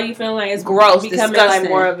 so are you feeling like it's gross, becoming disgusting. Like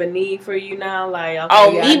more of a need for you now? Like,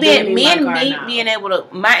 okay, being able to,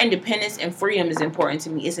 my independence and freedom is important to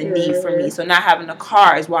me. It's a need for me. So not having a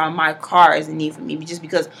car is why my car is a need for me, just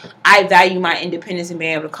because I value my independence and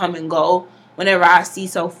being able to come and go whenever I see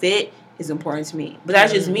so fit is important to me. But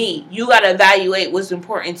that's just me. You gotta evaluate what's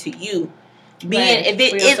important to you.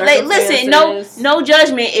 Listen, no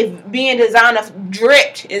judgment if being designer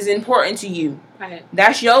dripped is important to you. Right.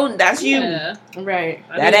 That's you. Right.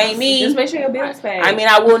 That ain't me. Just make sure your bills paid. I mean,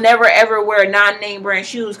 I will never ever wear non-name brand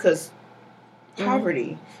shoes because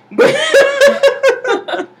poverty. But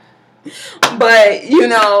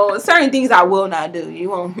certain things I will not do.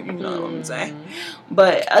 You won't. You know what I'm saying.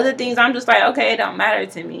 But other things, I'm just like, okay, it don't matter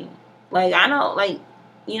to me. Like I know, like.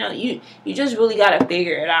 You just really gotta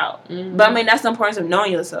figure it out. But I mean, that's the importance of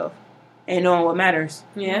knowing yourself and knowing what matters.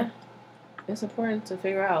 Yeah, it's important to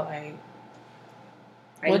figure out like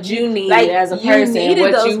what you need as a person. You needed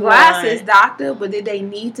what those you glasses, want. doctor, but did they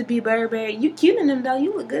need to be Burberry? You cute in them though.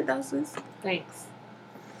 You look good though, sis. Thanks.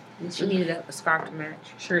 She needed a scarf to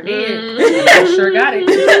match. Sure did. Sure got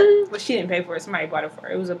it. But she didn't pay for it. Somebody bought it for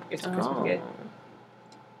her. It's a Christmas gift.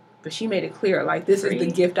 But she made it clear, like, this is the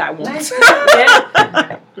gift I want.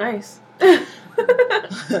 Nice.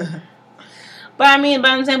 But I'm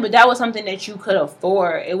saying, that was something that you could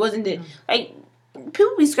afford. It wasn't that, like,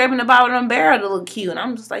 people be scraping the bottom of the barrel to look cute. And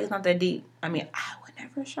I'm just like, it's not that deep. I mean, I would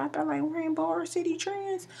never shop at, like, Rainbow or City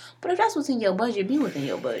Trends. But if that's what's in your budget, be within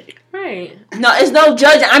your budget. Right. No, it's no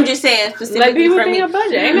judging. I'm just saying specifically for me. Your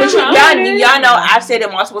budget. Ain't but y'all know, I've said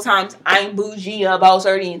it multiple times, I'm bougie about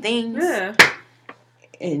certain things. Yeah.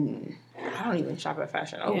 And I don't even shop at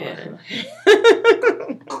Fashion Nova. Yeah.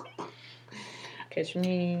 Catch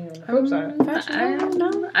me on the flip side.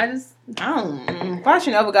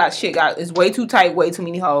 Fashion Nova is way too tight, way too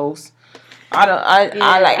many hoes. They have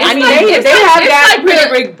that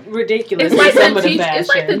pretty ridiculous. It's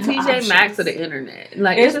like the TJ Maxx of the internet.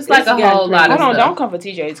 Like it's just like a whole lot of stuff. Don't come for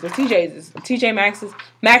TJ's because TJ Maxx's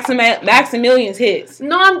Maximilian's hits.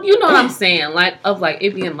 No, you know what I'm saying. Like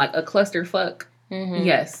it being like a clusterfuck. Mm-hmm.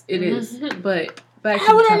 Yes, it is. But I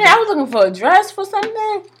was looking for a dress for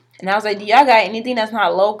something, and I was like, "Do y'all got anything that's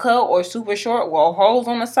not low cut or super short, with holes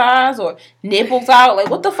on the sides or nipples out? Like,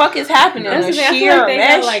 what the fuck is happening?" That's the thing. I feel like they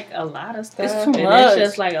got like a lot of stuff. It's too much. It's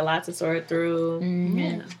just like a lot to sort through. Mm-hmm.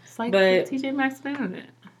 Yeah, it's like TJ Maxx of the internet.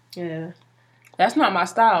 Yeah, that's not my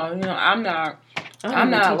style. I'm not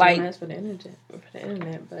like for the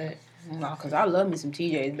internet, but. No, because I love me some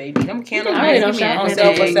TJs, baby. Them candles on sale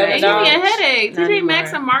for $7. Give me a headache. TJ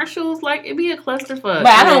Maxx and Marshalls, like, it'd be a clusterfuck. But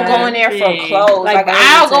I don't go in there for clothes. Like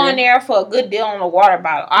I'll go in there for a good deal on a water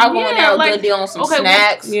bottle. I'll go in there for a good deal on some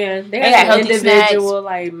snacks. They got healthy snacks,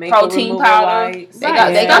 like protein powder. Lights. They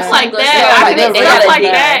got stuff like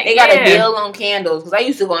that. They got a deal on candles. Because I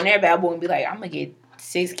used to go in there, bad boy, and be like, I'm going to get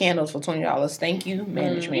 6 candles for $20. Thank you,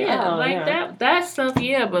 management. That stuff.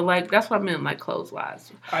 Yeah, but like that's what I meant, like clothes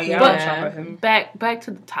wise. But back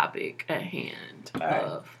to the topic at hand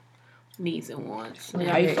of needs and wants.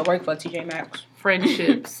 I used to work for TJ Maxx.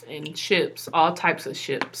 Friendships and ships, all types of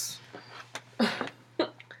ships.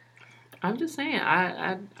 I'm just saying.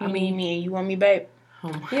 I mean, me and you want me, babe.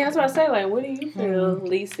 Yeah, that's what I say. Like, what do you feel,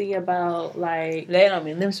 Lacey, about like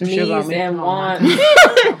needs and wants,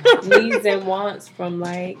 needs and wants from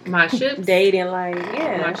like my ships, dating life?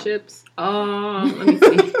 Yeah, my ships. Let me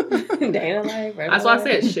see, dating life. That's why I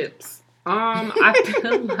said ships. I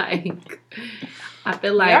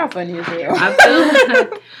feel like y'all funny as hell.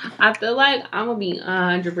 I feel like I'm gonna be 100%.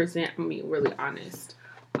 I'm gonna be really honest.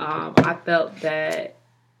 I felt that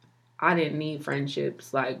I didn't need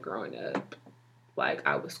friendships like growing up. Like,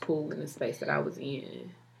 I was cool in the space that I was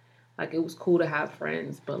in. Like, it was cool to have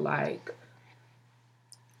friends, but, like,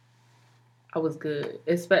 I was good.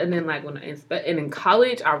 And then, like, in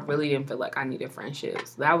college, I really didn't feel like I needed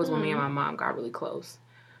friendships. That was when me and my mom got really close.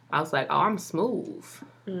 I was like, oh, I'm smooth.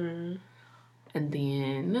 And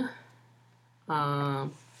then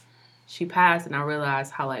she passed, and I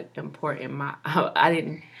realized how, like, important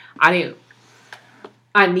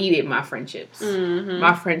I needed my friendships.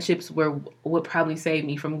 My friendships would probably save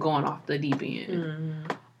me from going off the deep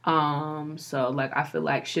end. So like I feel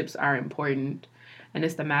like ships are important, and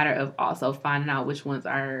it's the matter of also finding out which ones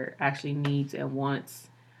are actually needs and wants.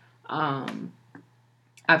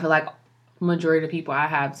 I feel like majority of the people I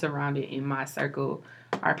have surrounded in my circle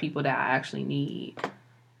are people that I actually need.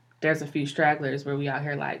 There's a few stragglers where we out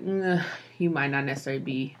here like, you might not necessarily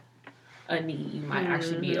be a need. You might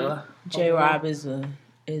actually be a J-Rob is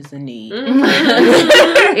a need.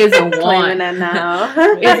 Is a want. That now.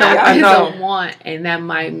 It's a want, and that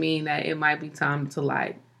might mean that it might be time to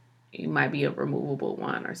like, it might be a removable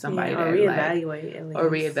one or somebody that reevaluate like, or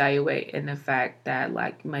reevaluate, and the fact that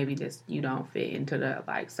like maybe this you don't fit into the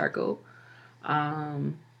like circle.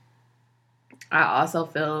 I also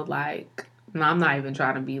feel like I'm not even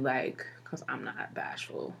trying to be like, because I'm not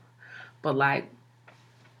bashful, but like,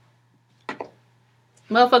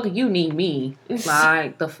 motherfucker, you need me.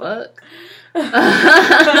 Like, the fuck?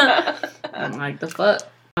 I'm like, the fuck?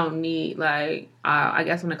 I don't need, like, I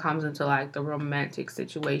guess when it comes into, like, the romantic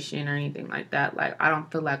situation or anything like that, like, I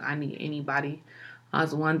don't feel like I need anybody.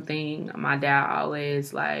 That's one thing my dad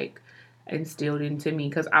always, like, instilled into me,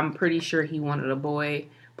 because I'm pretty sure he wanted a boy,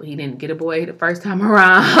 but he didn't get a boy the first time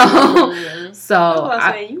around. Mm-hmm. So I was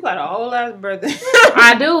saying, you got a whole ass brother.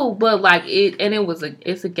 I do, but like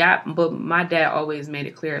it's a gap. But my dad always made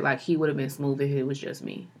it clear, like he would have been smooth if it was just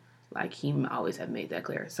me. Like he always have made that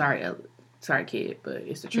clear. Sorry, kid, but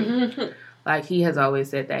it's the truth. Mm-hmm. Like he has always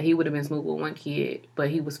said that he would have been smooth with one kid, but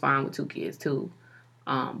he was fine with two kids too.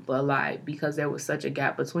 But like because there was such a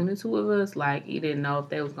gap between the two of us, like he didn't know if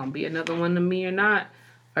there was gonna be another one to me or not,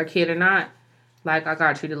 or kid or not. Like, I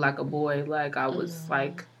got treated like a boy. Like, I was,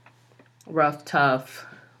 like, rough, tough.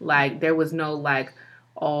 Like, there was no, like,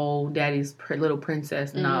 oh, daddy's little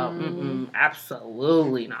princess. No,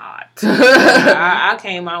 absolutely not. I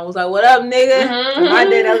came out and was like, what up, nigga? Mm-hmm. My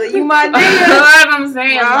dad, I was like, you my nigga. That's what I'm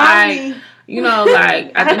saying. Like, you know,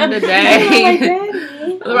 like, at the end of the day.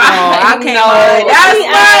 I came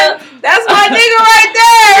out. That's my nigga right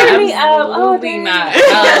there. Absolutely not.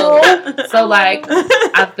 So like,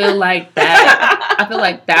 I feel like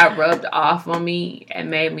that rubbed off on me and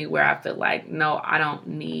made me where I feel like, no, I don't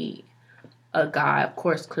need a guy. Of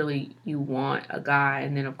course, clearly you want a guy,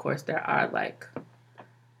 and then of course there are like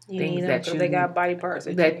things that they got body parts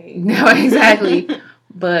that you need. No, exactly.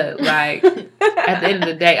 But like at the end of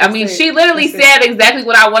the day, I mean, she literally said exactly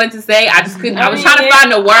what I wanted to say. I just couldn't. I was trying to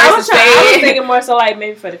find the words to say it. I was thinking more so like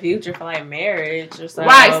maybe for the future, for like marriage or something.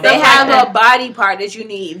 Right, they have a body part that you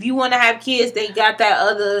need. If you want to have kids, they got that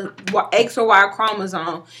other X or Y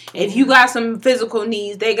chromosome. If you got some physical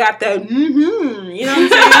needs, they got that. You know what I'm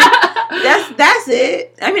saying? That's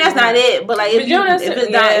it. I mean, that's not it. But like if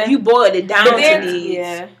you boiled it down to needs.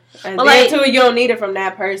 Yeah. And but then too, you don't need it from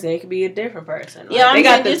that person. It could be a different person. Like, yeah, I'm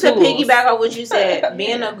just to piggyback on what you said.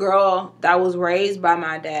 Being a girl that was raised by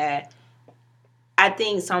my dad, I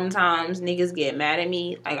think sometimes niggas get mad at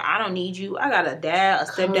me. Like, I don't need you. I got a dad, a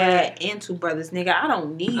stepdad, and two brothers. Nigga, I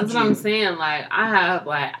don't need you. That's what I'm saying. Like, I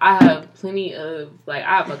have plenty of, like,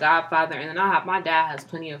 I have a godfather, and then my dad has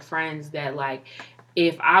plenty of friends that, like,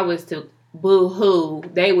 if I was to boo-hoo,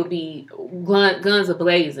 they would be guns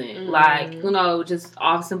a-blazing. Mm-hmm. Like, you know, just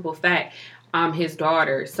off simple fact, I'm his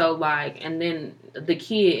daughter. So, like, and then the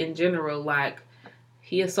kid in general, like,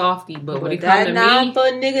 he a softie, but when he come to me... That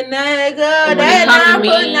 9-foot nigga,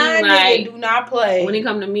 do not play. When he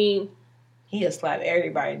come to me... He'll slap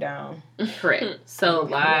everybody down. Correct. So,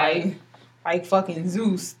 like fucking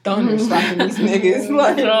Zeus, thunder slapping these niggas.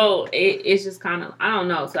 Like. So it's just kind of, I don't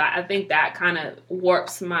know. So I think that kind of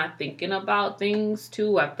warps my thinking about things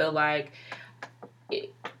too. I feel like,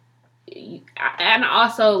 and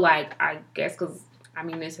also like I guess because I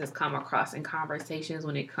mean this has come across in conversations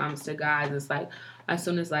when it comes to guys. It's like as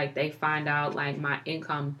soon as like they find out like my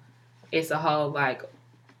income, it's a whole like.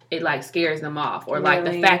 It like scares them off, or like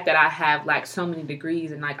the fact that I have like so many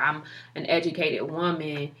degrees and like I'm an educated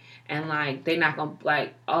woman. And, like, they're not going to,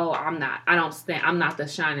 like, oh, I'm not the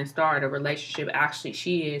shining star of the relationship. Actually,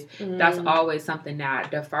 she is. Mm. That's always something that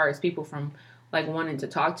defers people from, like, wanting to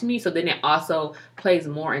talk to me. So then it also plays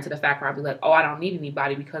more into the fact where I'll be like, oh, I don't need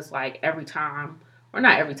anybody because, like, every time, or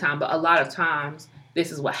not every time, but a lot of times, this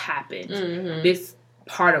is what happens. Mm-hmm. This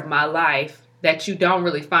part of my life that you don't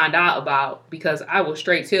really find out about because I will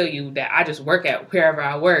straight tell you that I just work at wherever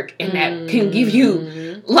I work and that can give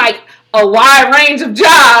you, like, a wide range of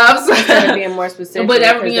jobs. Instead of being more specific. But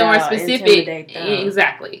ever being more specific.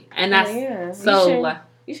 Exactly. And that's so...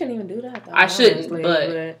 You shouldn't even do that, though. I shouldn't,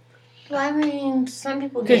 but... Well, I mean, some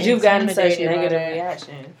people because you've gotten such negative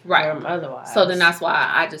reaction from otherwise. So then that's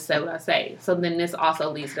why I just say what I say. So then this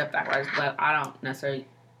also leads to the fact where I don't necessarily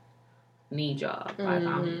need y'all. Like,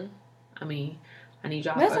 I mean, I need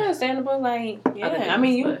y'all. That's understandable. Like, yeah, I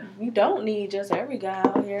mean, you don't need just every guy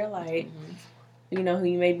out here. Like, you know, who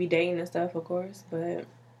you may be dating and stuff, of course, but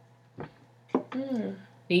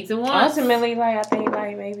needs and wants. Ultimately, like, I think,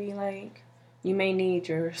 like, maybe, like, you may need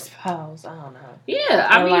your spouse. I don't know. Yeah,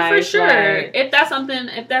 I mean, for sure. Like, if that's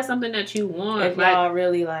something that you want, if y'all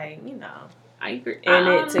really, like, you know, I agree. In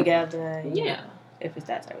it together. Yeah. Know, if it's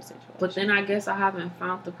that type of situation. But then I guess I haven't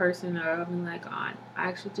found the person, or I'm like, I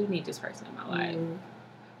actually do need this person in my life.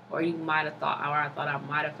 Or you might have thought, or I thought I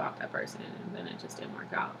might have found that person, and then it just didn't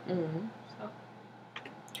work out. So,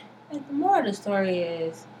 and the moral of the story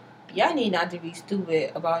is, y'all need not to be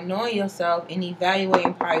stupid about knowing yourself and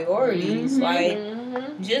evaluating priorities.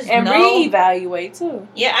 Just and reevaluate too.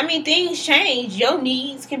 Yeah, I mean, things change. Your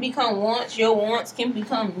needs can become wants. Your wants can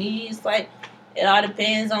become needs. Like, it all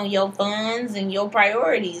depends on your funds and your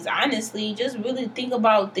priorities. Honestly, just really think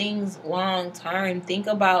about things long term. Think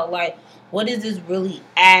about, like, what does this really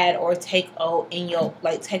add or take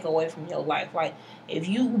away from your life? Like, if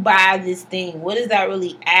you buy this thing, what does that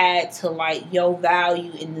really add to, like, your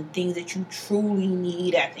value and the things that you truly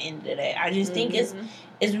need at the end of the day? I just think it's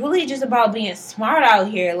really just about being smart out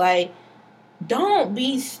here. Like, don't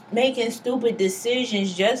be making stupid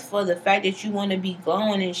decisions just for the fact that you want to be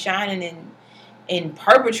glowing and shining and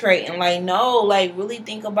perpetrating. Like, no, like, really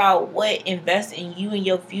think about what invests in you and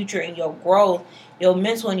your future and your growth, your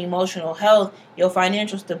mental and emotional health, your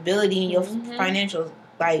financial stability, and your financial,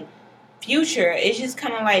 like, future. It's just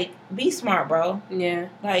kind of like, be smart, bro. Yeah.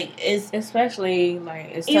 Like, it's especially, like,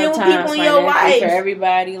 it's even tough with times people in your life for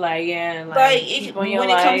everybody. Like, yeah, like when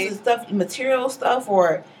it comes to stuff, material stuff,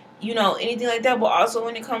 or, you know, anything like that. But also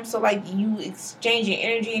when it comes to, like, you exchanging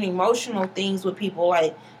energy and emotional things with people,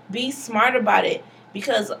 like, be smart about it.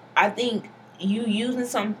 Because I think if you using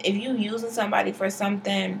somebody for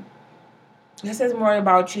something, it says more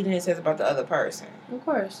about you than it says about the other person. Of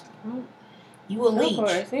course. You a leech. Of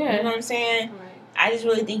course, yeah. You know what I'm saying? Right. I just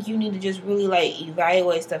really think you need to just really, like,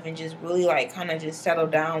 evaluate stuff and just really, like, kind of just settle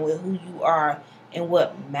down with who you are and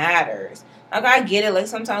what matters. Like, I get it. Like,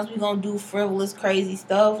 sometimes we gonna do frivolous, crazy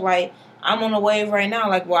stuff. Like, I'm on a wave right now.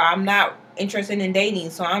 Like, well, I'm not interested in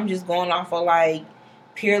dating, so I'm just going off of, like,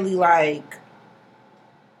 purely, like,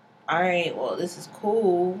 all right, well, this is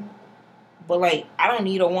cool, but, like, I don't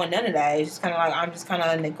need or want none of that. It's just kind of like, I'm just kind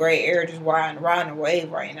of in the gray area, just riding a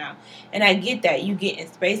wave right now. And I get that. You get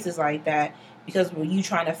in spaces like that because you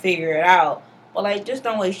trying to figure it out. But, like, just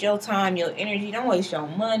don't waste your time, your energy. Don't waste your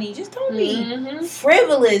money. Just don't be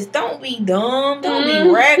frivolous. Don't be dumb. Don't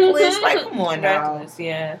be reckless. Like, come on now. Reckless,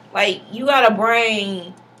 yeah. Like, you got to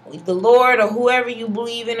bring the Lord or whoever you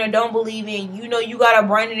believe in or don't believe in. You know, you got a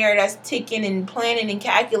brain in there that's ticking and planning and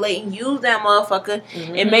calculating. Use that motherfucker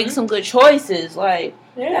and make some good choices. Like,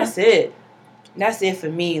 that's it. That's it for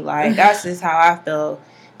me. Like, that's just how I feel.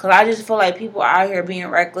 Because I just feel like people out here being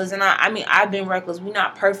reckless. And I mean, I've been reckless. We're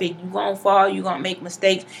not perfect. You going to fall. You going to make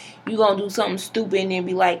mistakes. You going to do something stupid and then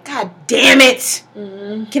be like, God damn it.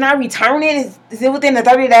 Can I return it? Is it within the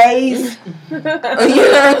 30 days? You know what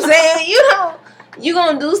I'm saying? You know. You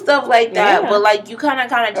gonna do stuff like that, but, like, you kind of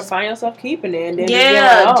just find yourself keeping it. And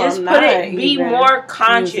then just put it. Be more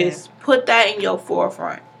conscious. Put that in your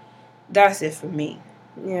forefront. That's it for me.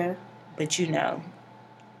 Yeah, but you know,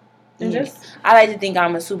 I like to think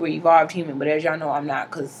I'm a super evolved human, but as y'all know, I'm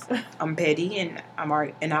not, because I'm petty and I'm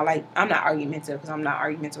not argumentative because I'm not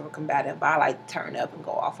argumentative or combative. But I like to turn up and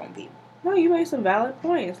go off on people. No, you made some valid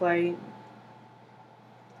points. Like,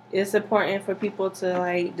 it's important for people to,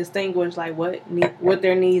 like, distinguish, like, what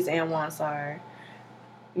their needs and wants are,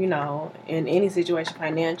 you know, in any situation,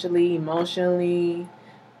 financially, emotionally,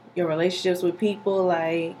 your relationships with people.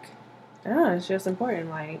 Like, it's just important.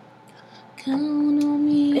 Like, count on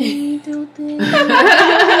me, do this.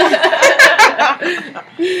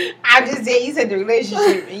 I just said, you said the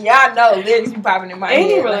relationship, and y'all know lyrics be popping in my head.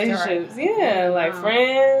 Any relationships, like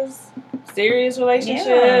friends. Serious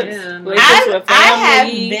relationships. I have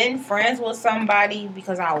been friends with somebody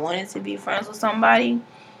because I wanted to be friends with somebody,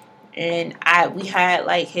 and we had,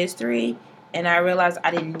 like, history, and I realized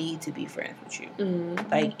I didn't need to be friends with you.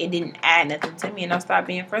 Like, it didn't add nothing to me, and I stopped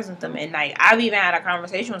being friends with them. And, like, I've even had a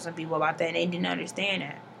conversation with some people about that, and they didn't understand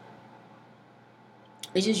that.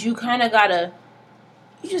 It's just you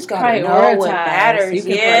just gotta know what matters.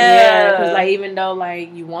 Because, like, even though,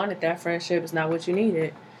 like, you wanted that friendship, it's not what you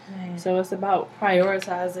needed. So it's about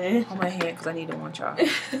prioritizing. Hold my hand because I need to want y'all.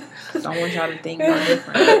 Because I want y'all to think you're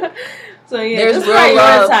different. So yeah, there's real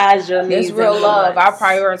love. There's real love. I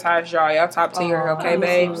prioritize y'all. Y'all top tier, okay,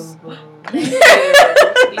 babes?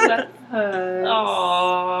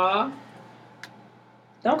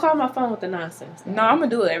 Don't call my phone with the nonsense. No, I'm gonna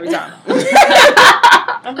do it every time.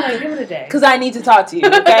 I'm like, give it a day. Because I need to talk to you,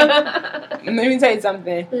 okay? Let me tell you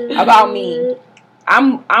something about me.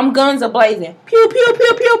 I'm guns a-blazing. Pew, pew,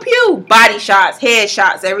 pew, pew, pew. Body shots, head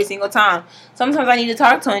shots every single time. Sometimes I need to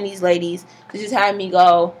talk to one of these ladies to just have me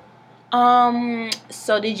go,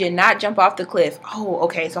 so did you not jump off the cliff? Oh,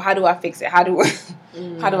 okay, so how do I fix it? How do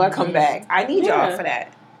I come back? I need y'all for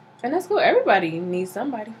that. And that's cool. Everybody needs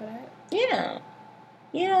somebody for that. Yeah.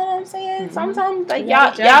 You know what I'm saying? Mm-hmm. Sometimes like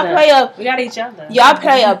y'all play we got each other. Y'all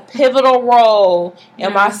play a pivotal role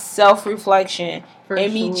in my self-reflection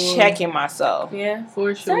and me checking myself. Yeah,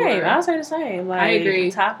 for sure. Same. I'll say the same. Like, I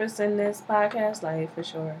agree. Topics in this podcast, like, for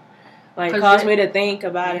sure. Like, caused me to think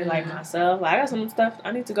about it, like, myself. Like, I got some stuff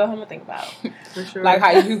I need to go home and think about. For sure. Like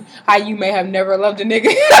how you may have never loved a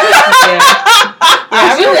nigga.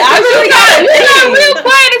 I really got real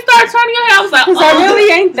quiet and start turning your head. I was like, I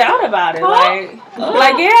really ain't thought about it. You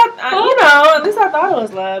know, at least I thought it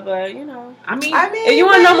was love, but, you know. I mean, if you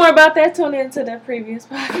want to know more about that, tune into the previous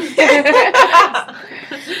podcast.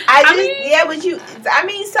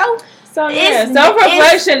 So yeah,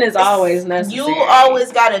 self-reflection is always necessary.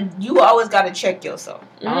 You always gotta check yourself.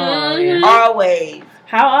 Mm-hmm. Always.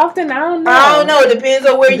 How often? I don't know. I don't know. It depends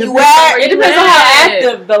on where you at. It depends on how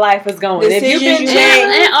active the life is going. Decisions if you've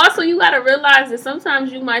been and also you gotta realize that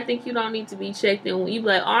sometimes you might think you don't need to be checked in. You be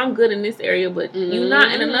like, oh, I'm good in this area, but you're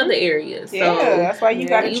not in another area. So yeah, that's why you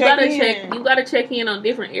gotta check in. You gotta check in on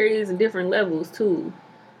different areas and different levels too.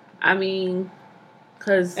 I mean,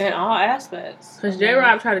 in all aspects. Because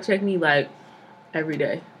J-Rob try to check me like every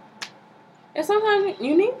day. And sometimes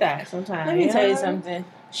you need that. Sometimes. Let me tell you something.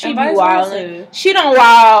 She be wilding. She don't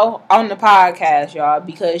wild on the podcast, y'all,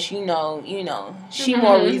 because she more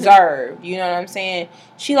reserved. You know what I'm saying?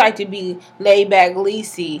 She like to be laid back,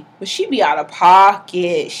 leasy, but she be out of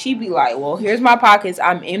pocket. She be like, well, here's my pockets.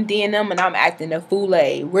 I'm emptying them and I'm acting a fool,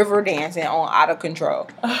 river dancing on out of control.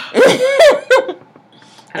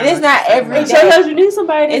 And it's not every day. Sometimes you need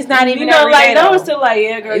somebody. It's not even every day. No, it's still like,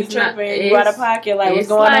 yeah, girl, you tripping. You out of pocket. Like, what's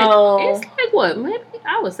going on? It's like what? Maybe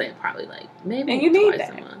I would say probably like maybe and you need twice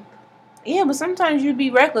that. a month. Yeah, but sometimes you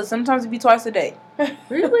be reckless. Sometimes it be twice a day.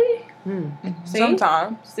 Really?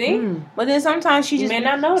 Sometimes. See? But then sometimes she just may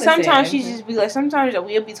not notice. Sometimes she just be like. Sometimes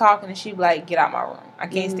we'll be talking and she be like, "Get out my room. I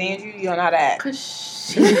can't stand you. You don't know how to act."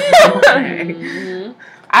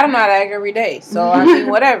 I don't know how to act every day, so I mean,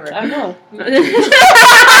 whatever. I know. And she with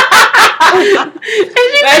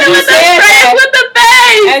the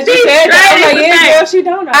face. As you said, I'm like, yeah, girl, she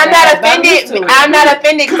don't know. I'm not offended. I'm not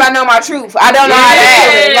offended because I know my truth. I don't know how to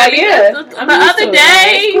act. Like, yeah. The other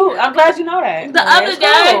day, cool. I'm glad you know that.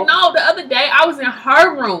 The other day, I was in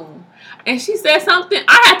her room. And she said something.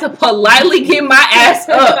 I had to politely get my ass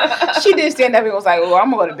up. She did stand up and was like, "Oh,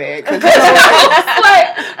 I'm gonna go to bed." I was like,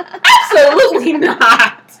 absolutely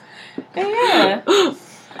not. Yeah.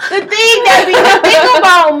 The thing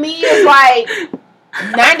about me is like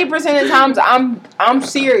 90% of the times I'm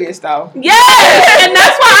serious though. Yes, and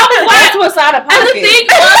that's why I was like, that's what's out of pocket. And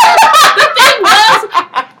the thing was.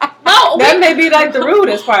 No, that may be like the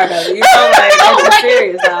rudest part of it. You know, like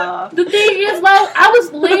serious. The thing is, I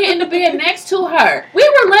was laying in the bed next to her. We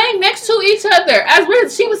were laying next to each other as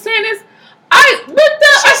she was saying this. I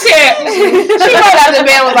said she rolled out the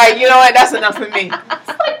bed and was like, you know what? That's enough for me.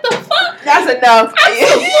 Like the fuck? That's enough.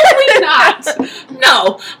 Absolutely not.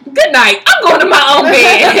 No. Good night. I'm going to my own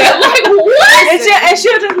bed. Like what? And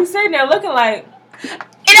she'll just be sitting there looking like.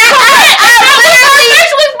 And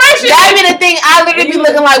that be the thing. I literally be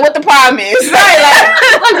looking like, what the problem is? Right,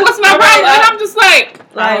 like what's my problem? And I'm just like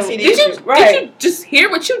did you just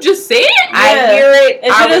hear what you just said? I hear it.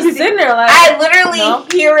 And she just be sitting there like. I literally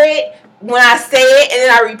hear it when I say it, and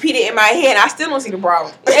then I repeat it in my head. And I still don't see the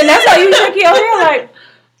problem. And that's why you shake your head like.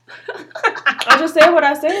 I just said what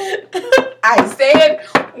I said. I said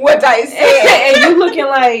what I said. And you looking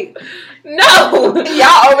like. No,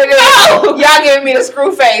 y'all over there, y'all giving me the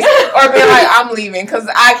screw face or being like, I'm leaving because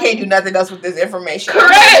I can't do nothing else with this information.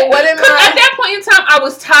 Correct. At that point in time, I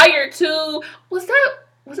was tired too. Was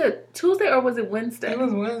it Tuesday or was it Wednesday? It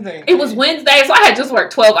was Wednesday. It was Wednesday, so I had just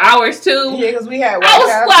worked 12 hours too. Yeah, because we had. I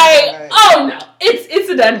was like, oh no, it's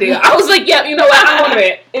a done deal. I was like, yep, you know what? I'm going to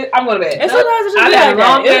bed. I'm going to bed. And sometimes it just be like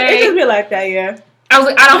that. It just be like that, yeah. I was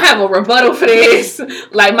like, I don't have a rebuttal for this.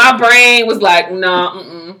 Like my brain was like,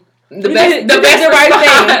 no, The best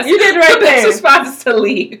response. You did the right thing. The best response is to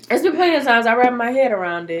leave. It's been plenty of times I wrap my head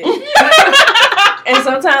around it. And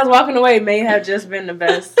sometimes walking away may have just been the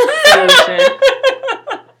best solution.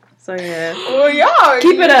 So yeah. Well, y'all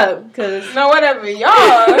keep it up, cause no, whatever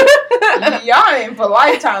y'all ain't for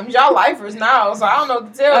lifetimes. Y'all lifers now, so I don't know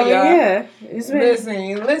what to tell y'all. Yeah, it's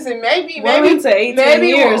been listen. Maybe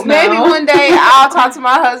years maybe now. one day I'll talk to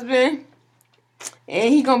my husband,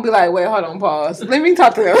 and he gonna be like, "Wait, hold on, pause. Let me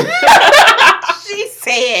talk to him." She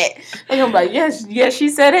said, and I'm like, yes, she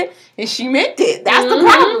said it, and she meant it. That's the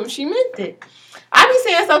problem. She meant it. I be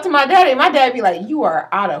saying stuff to my daddy, and my dad be like, "You are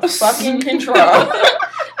out of fucking control."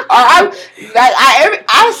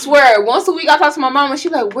 I swear, once a week I talk to my mom, and she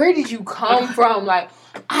like, "Where did you come from?" Like,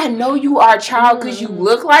 I know you are a child because you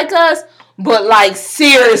look like us, but like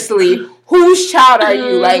seriously, whose child are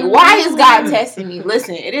you? Like, why is God testing me?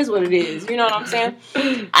 Listen, it is what it is. You know what I'm saying?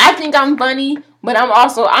 I think I'm funny, but I'm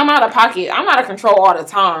out of pocket. I'm out of control all the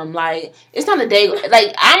time. Like, it's not a day.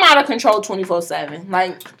 Like, I'm out of control 24/7.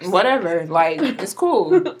 Like, whatever. Like, it's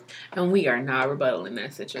cool. And we are not rebuttaling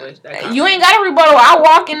that situation. You ain't got to rebuttal. I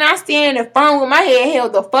walk and I stand in front with my head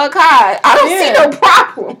held the fuck high. I don't see no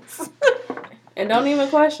problems. And don't even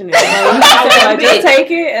question it. Just take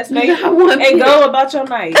it and go about your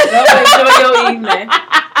night. Go enjoy your evening.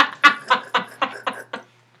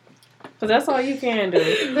 Because that's all you can do.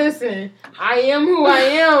 Listen, I am who I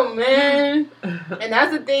am, man. And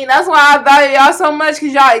that's the thing. That's why I value y'all so much,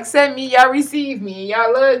 because y'all accept me, y'all receive me,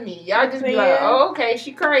 y'all love me. Y'all just be like, oh, okay,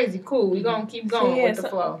 she crazy. Cool. We gonna keep going with the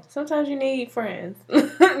flow. Sometimes you need friends.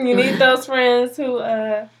 You need those friends who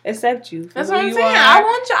accept you. That's what I'm saying. I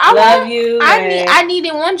want y'all. Love you. I need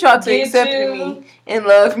and want y'all to accept me and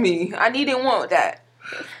love me. I need and want that.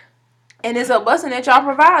 And it's a blessing that y'all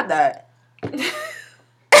provide that.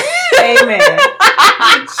 Amen.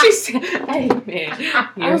 She said, amen.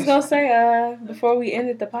 I was going to say, before we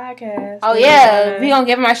ended the podcast. Oh, yeah. We going to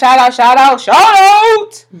give my shout out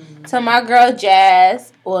to my girl,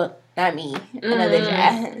 Jazz. Well, not me. Another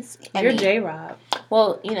Jazz. You're J-Rob.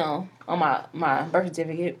 Well, you know, on my birth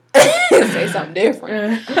certificate. Say something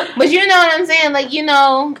different. But you know what I'm saying? Like, you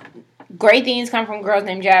know, great things come from girls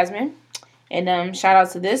named Jasmine. And shout out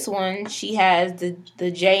to this one. She has the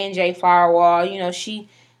J&J flower wall. You know, she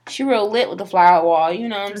real lit with the flower wall. You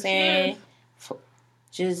know what I'm saying?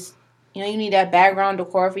 Just, you know, you need that background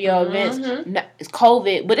decor for your events. No, it's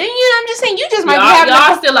COVID. But then, you know, I'm just saying, you just might be having...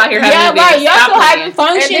 Y'all still out here having events. Right. Y'all still having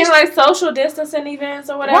functions. And then, like, social distancing events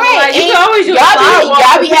or whatever. Right. Like, you can always use flower walls.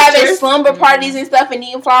 Y'all be having slumber parties and stuff and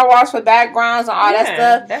needing flower walls for backgrounds and all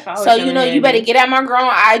that stuff. So, you know, you better get at my girl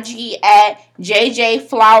on IG at JJ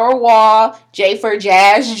Flower Wall. J for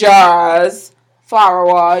Jazz Jars. Flower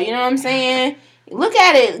Wall. You know what I'm saying? Look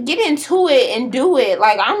at it, get into it, and do it.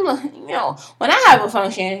 Like, you know, when I have a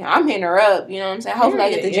function, I'm hitting her up. You know what I'm saying? Hopefully I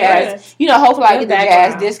get the Jazz. You know, hopefully I get the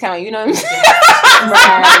Jazz discount. You know what I'm saying?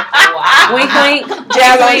 Wow. Wink, wink.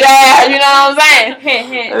 Jazz on Jazz. You know what I'm saying? Hint,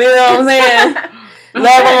 hint. You know what I'm saying?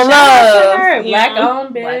 Love on love.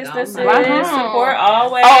 Black-owned businesses. Support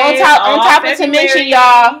always. On top of to mention,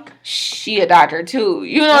 y'all, she a doctor too.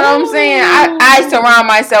 You know what I'm saying? I surround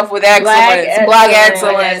myself with excellence. Black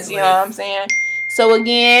excellence. You know what I'm saying? So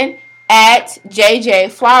again, at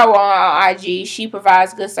JJ Flower Wall on IG, she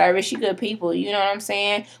provides good service. She good people. You know what I'm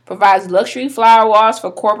saying? Provides luxury flower walls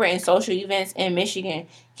for corporate and social events in Michigan.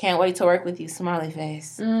 Can't wait to work with you. Smiley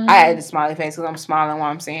face. I had the smiley face because I'm smiling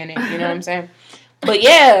while I'm saying it. You know what I'm saying? But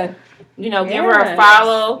yeah, you know, give her a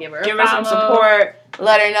follow. Give her some support.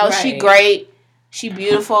 Let her know she great. She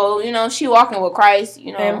beautiful. You know, she walking with Christ.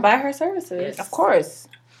 You know, and buy her services. Yes. Of course.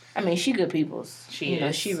 I mean, she good people's. She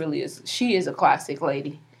is. She really is. She is a classic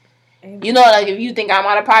lady. Amen. You know, like, if you think I'm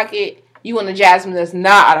out of pocket, you want a Jasmine that's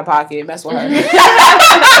not out of pocket. Mess with her.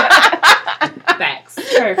 Facts.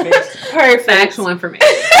 Perfect. Factual information.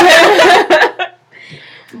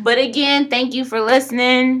 But again, thank you for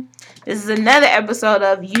listening. This is another episode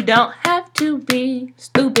of You Don't Have to Be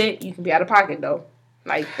Stupid. You can be out of pocket, though.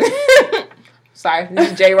 Like, sorry,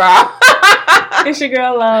 this is J-Rob. It's your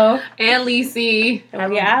girl, Lo. And Lacey.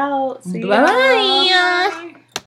 And we out. See Bye.